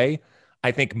further away,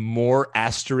 I think more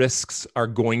asterisks are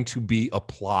going to be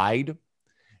applied.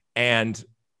 And,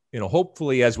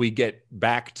 hopefully as we get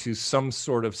back to some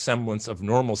sort of semblance of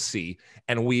normalcy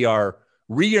and we are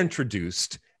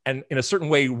reintroduced and in a certain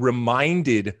way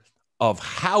reminded of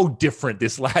how different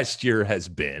this last year has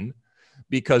been,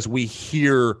 because we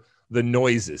hear the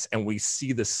noises and we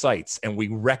see the sights and we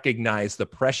recognize the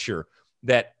pressure,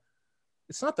 that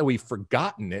it's not that we've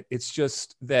forgotten it. It's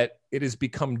just that it has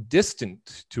become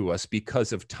distant to us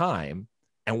because of time.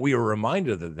 And we are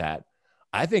reminded of that.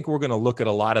 I think we're going to look at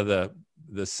a lot of the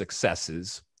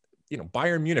successes,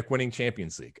 Bayern Munich winning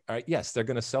Champions League. All right, yes, they're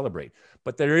going to celebrate,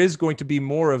 but there is going to be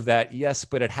more of that. Yes,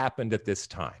 but it happened at this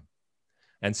time.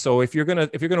 And so if you're gonna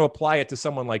apply it to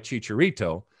someone like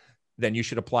Chicharito, then you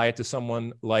should apply it to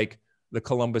someone like the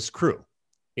Columbus Crew,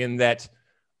 in that,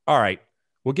 all right,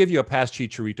 we'll give you a pass,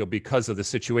 Chicharito, because of the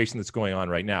situation that's going on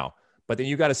right now. But then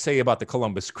you got to say about the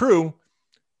Columbus Crew,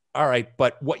 all right,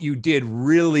 but what you did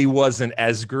really wasn't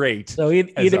as great. So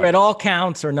either it all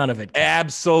counts or none of it counts.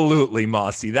 Absolutely,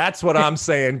 Mosse. That's what I'm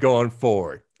saying going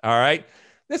forward. All right.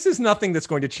 This is nothing that's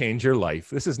going to change your life.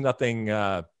 This is nothing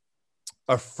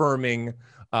affirming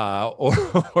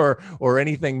or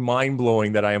anything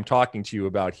mind-blowing that I am talking to you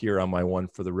about here on my One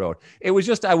for the Road. It was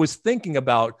just, I was thinking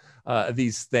about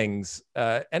these things.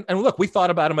 And look, we thought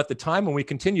about them at the time, and we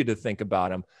continue to think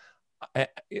about them.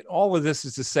 All of this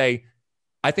is to say,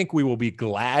 I think we will be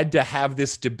glad to have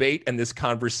this debate and this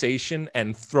conversation,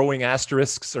 and throwing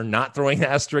asterisks or not throwing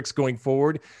asterisks going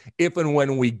forward, if and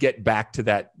when we get back to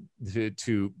that,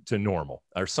 to normal,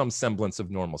 or some semblance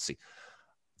of normalcy.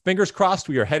 Fingers crossed,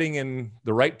 we are heading in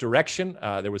the right direction.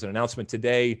 There was an announcement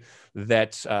today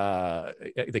that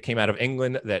came out of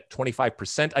England that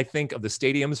 25%, I think, of the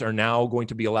stadiums are now going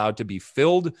to be allowed to be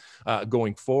filled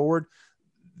going forward.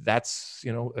 That's,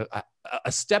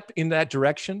 a step in that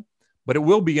direction. But it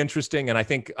will be interesting, and I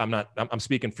think I'm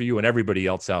speaking for you and everybody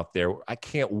else out there. I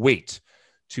can't wait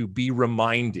to be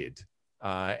reminded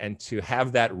and to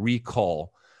have that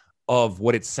recall of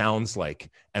what it sounds like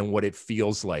and what it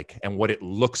feels like and what it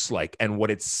looks like and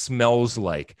what it smells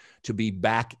like to be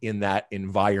back in that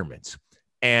environment.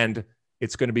 And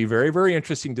it's going to be very, very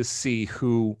interesting to see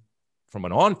who, from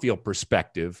an on-field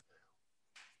perspective,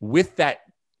 with that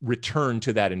return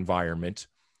to that environment,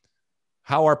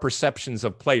 how our perceptions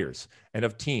of players and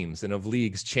of teams and of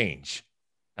leagues change.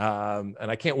 And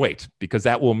I can't wait, because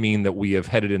that will mean that we have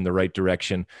headed in the right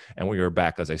direction and we are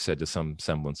back, as I said, to some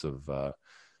semblance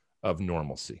of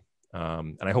normalcy.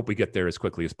 And I hope we get there as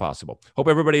quickly as possible. Hope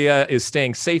everybody is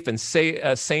staying safe and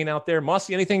sane out there. Mosse,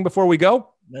 anything before we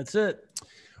go? That's it.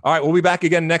 All right, we'll be back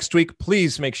again next week.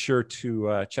 Please make sure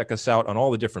to check us out on all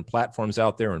the different platforms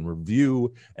out there, and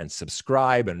review and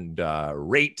subscribe and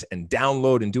rate and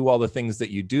download and do all the things that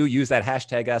you do. Use that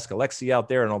hashtag AskAlexi out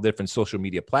there on all different social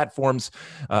media platforms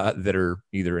that are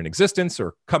either in existence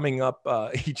or coming up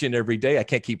each and every day. I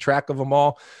can't keep track of them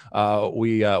all.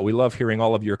 We love hearing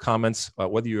all of your comments,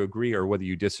 whether you agree or whether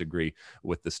you disagree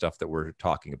with the stuff that we're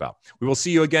talking about. We will see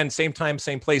you again, same time,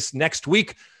 same place next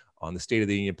week on the State of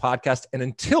the Union podcast. And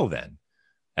until then,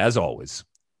 as always,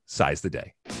 size the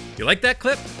day. You like that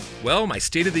clip? Well, my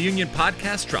State of the Union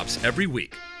podcast drops every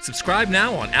week. Subscribe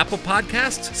now on Apple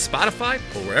Podcasts, Spotify,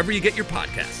 or wherever you get your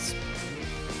podcasts.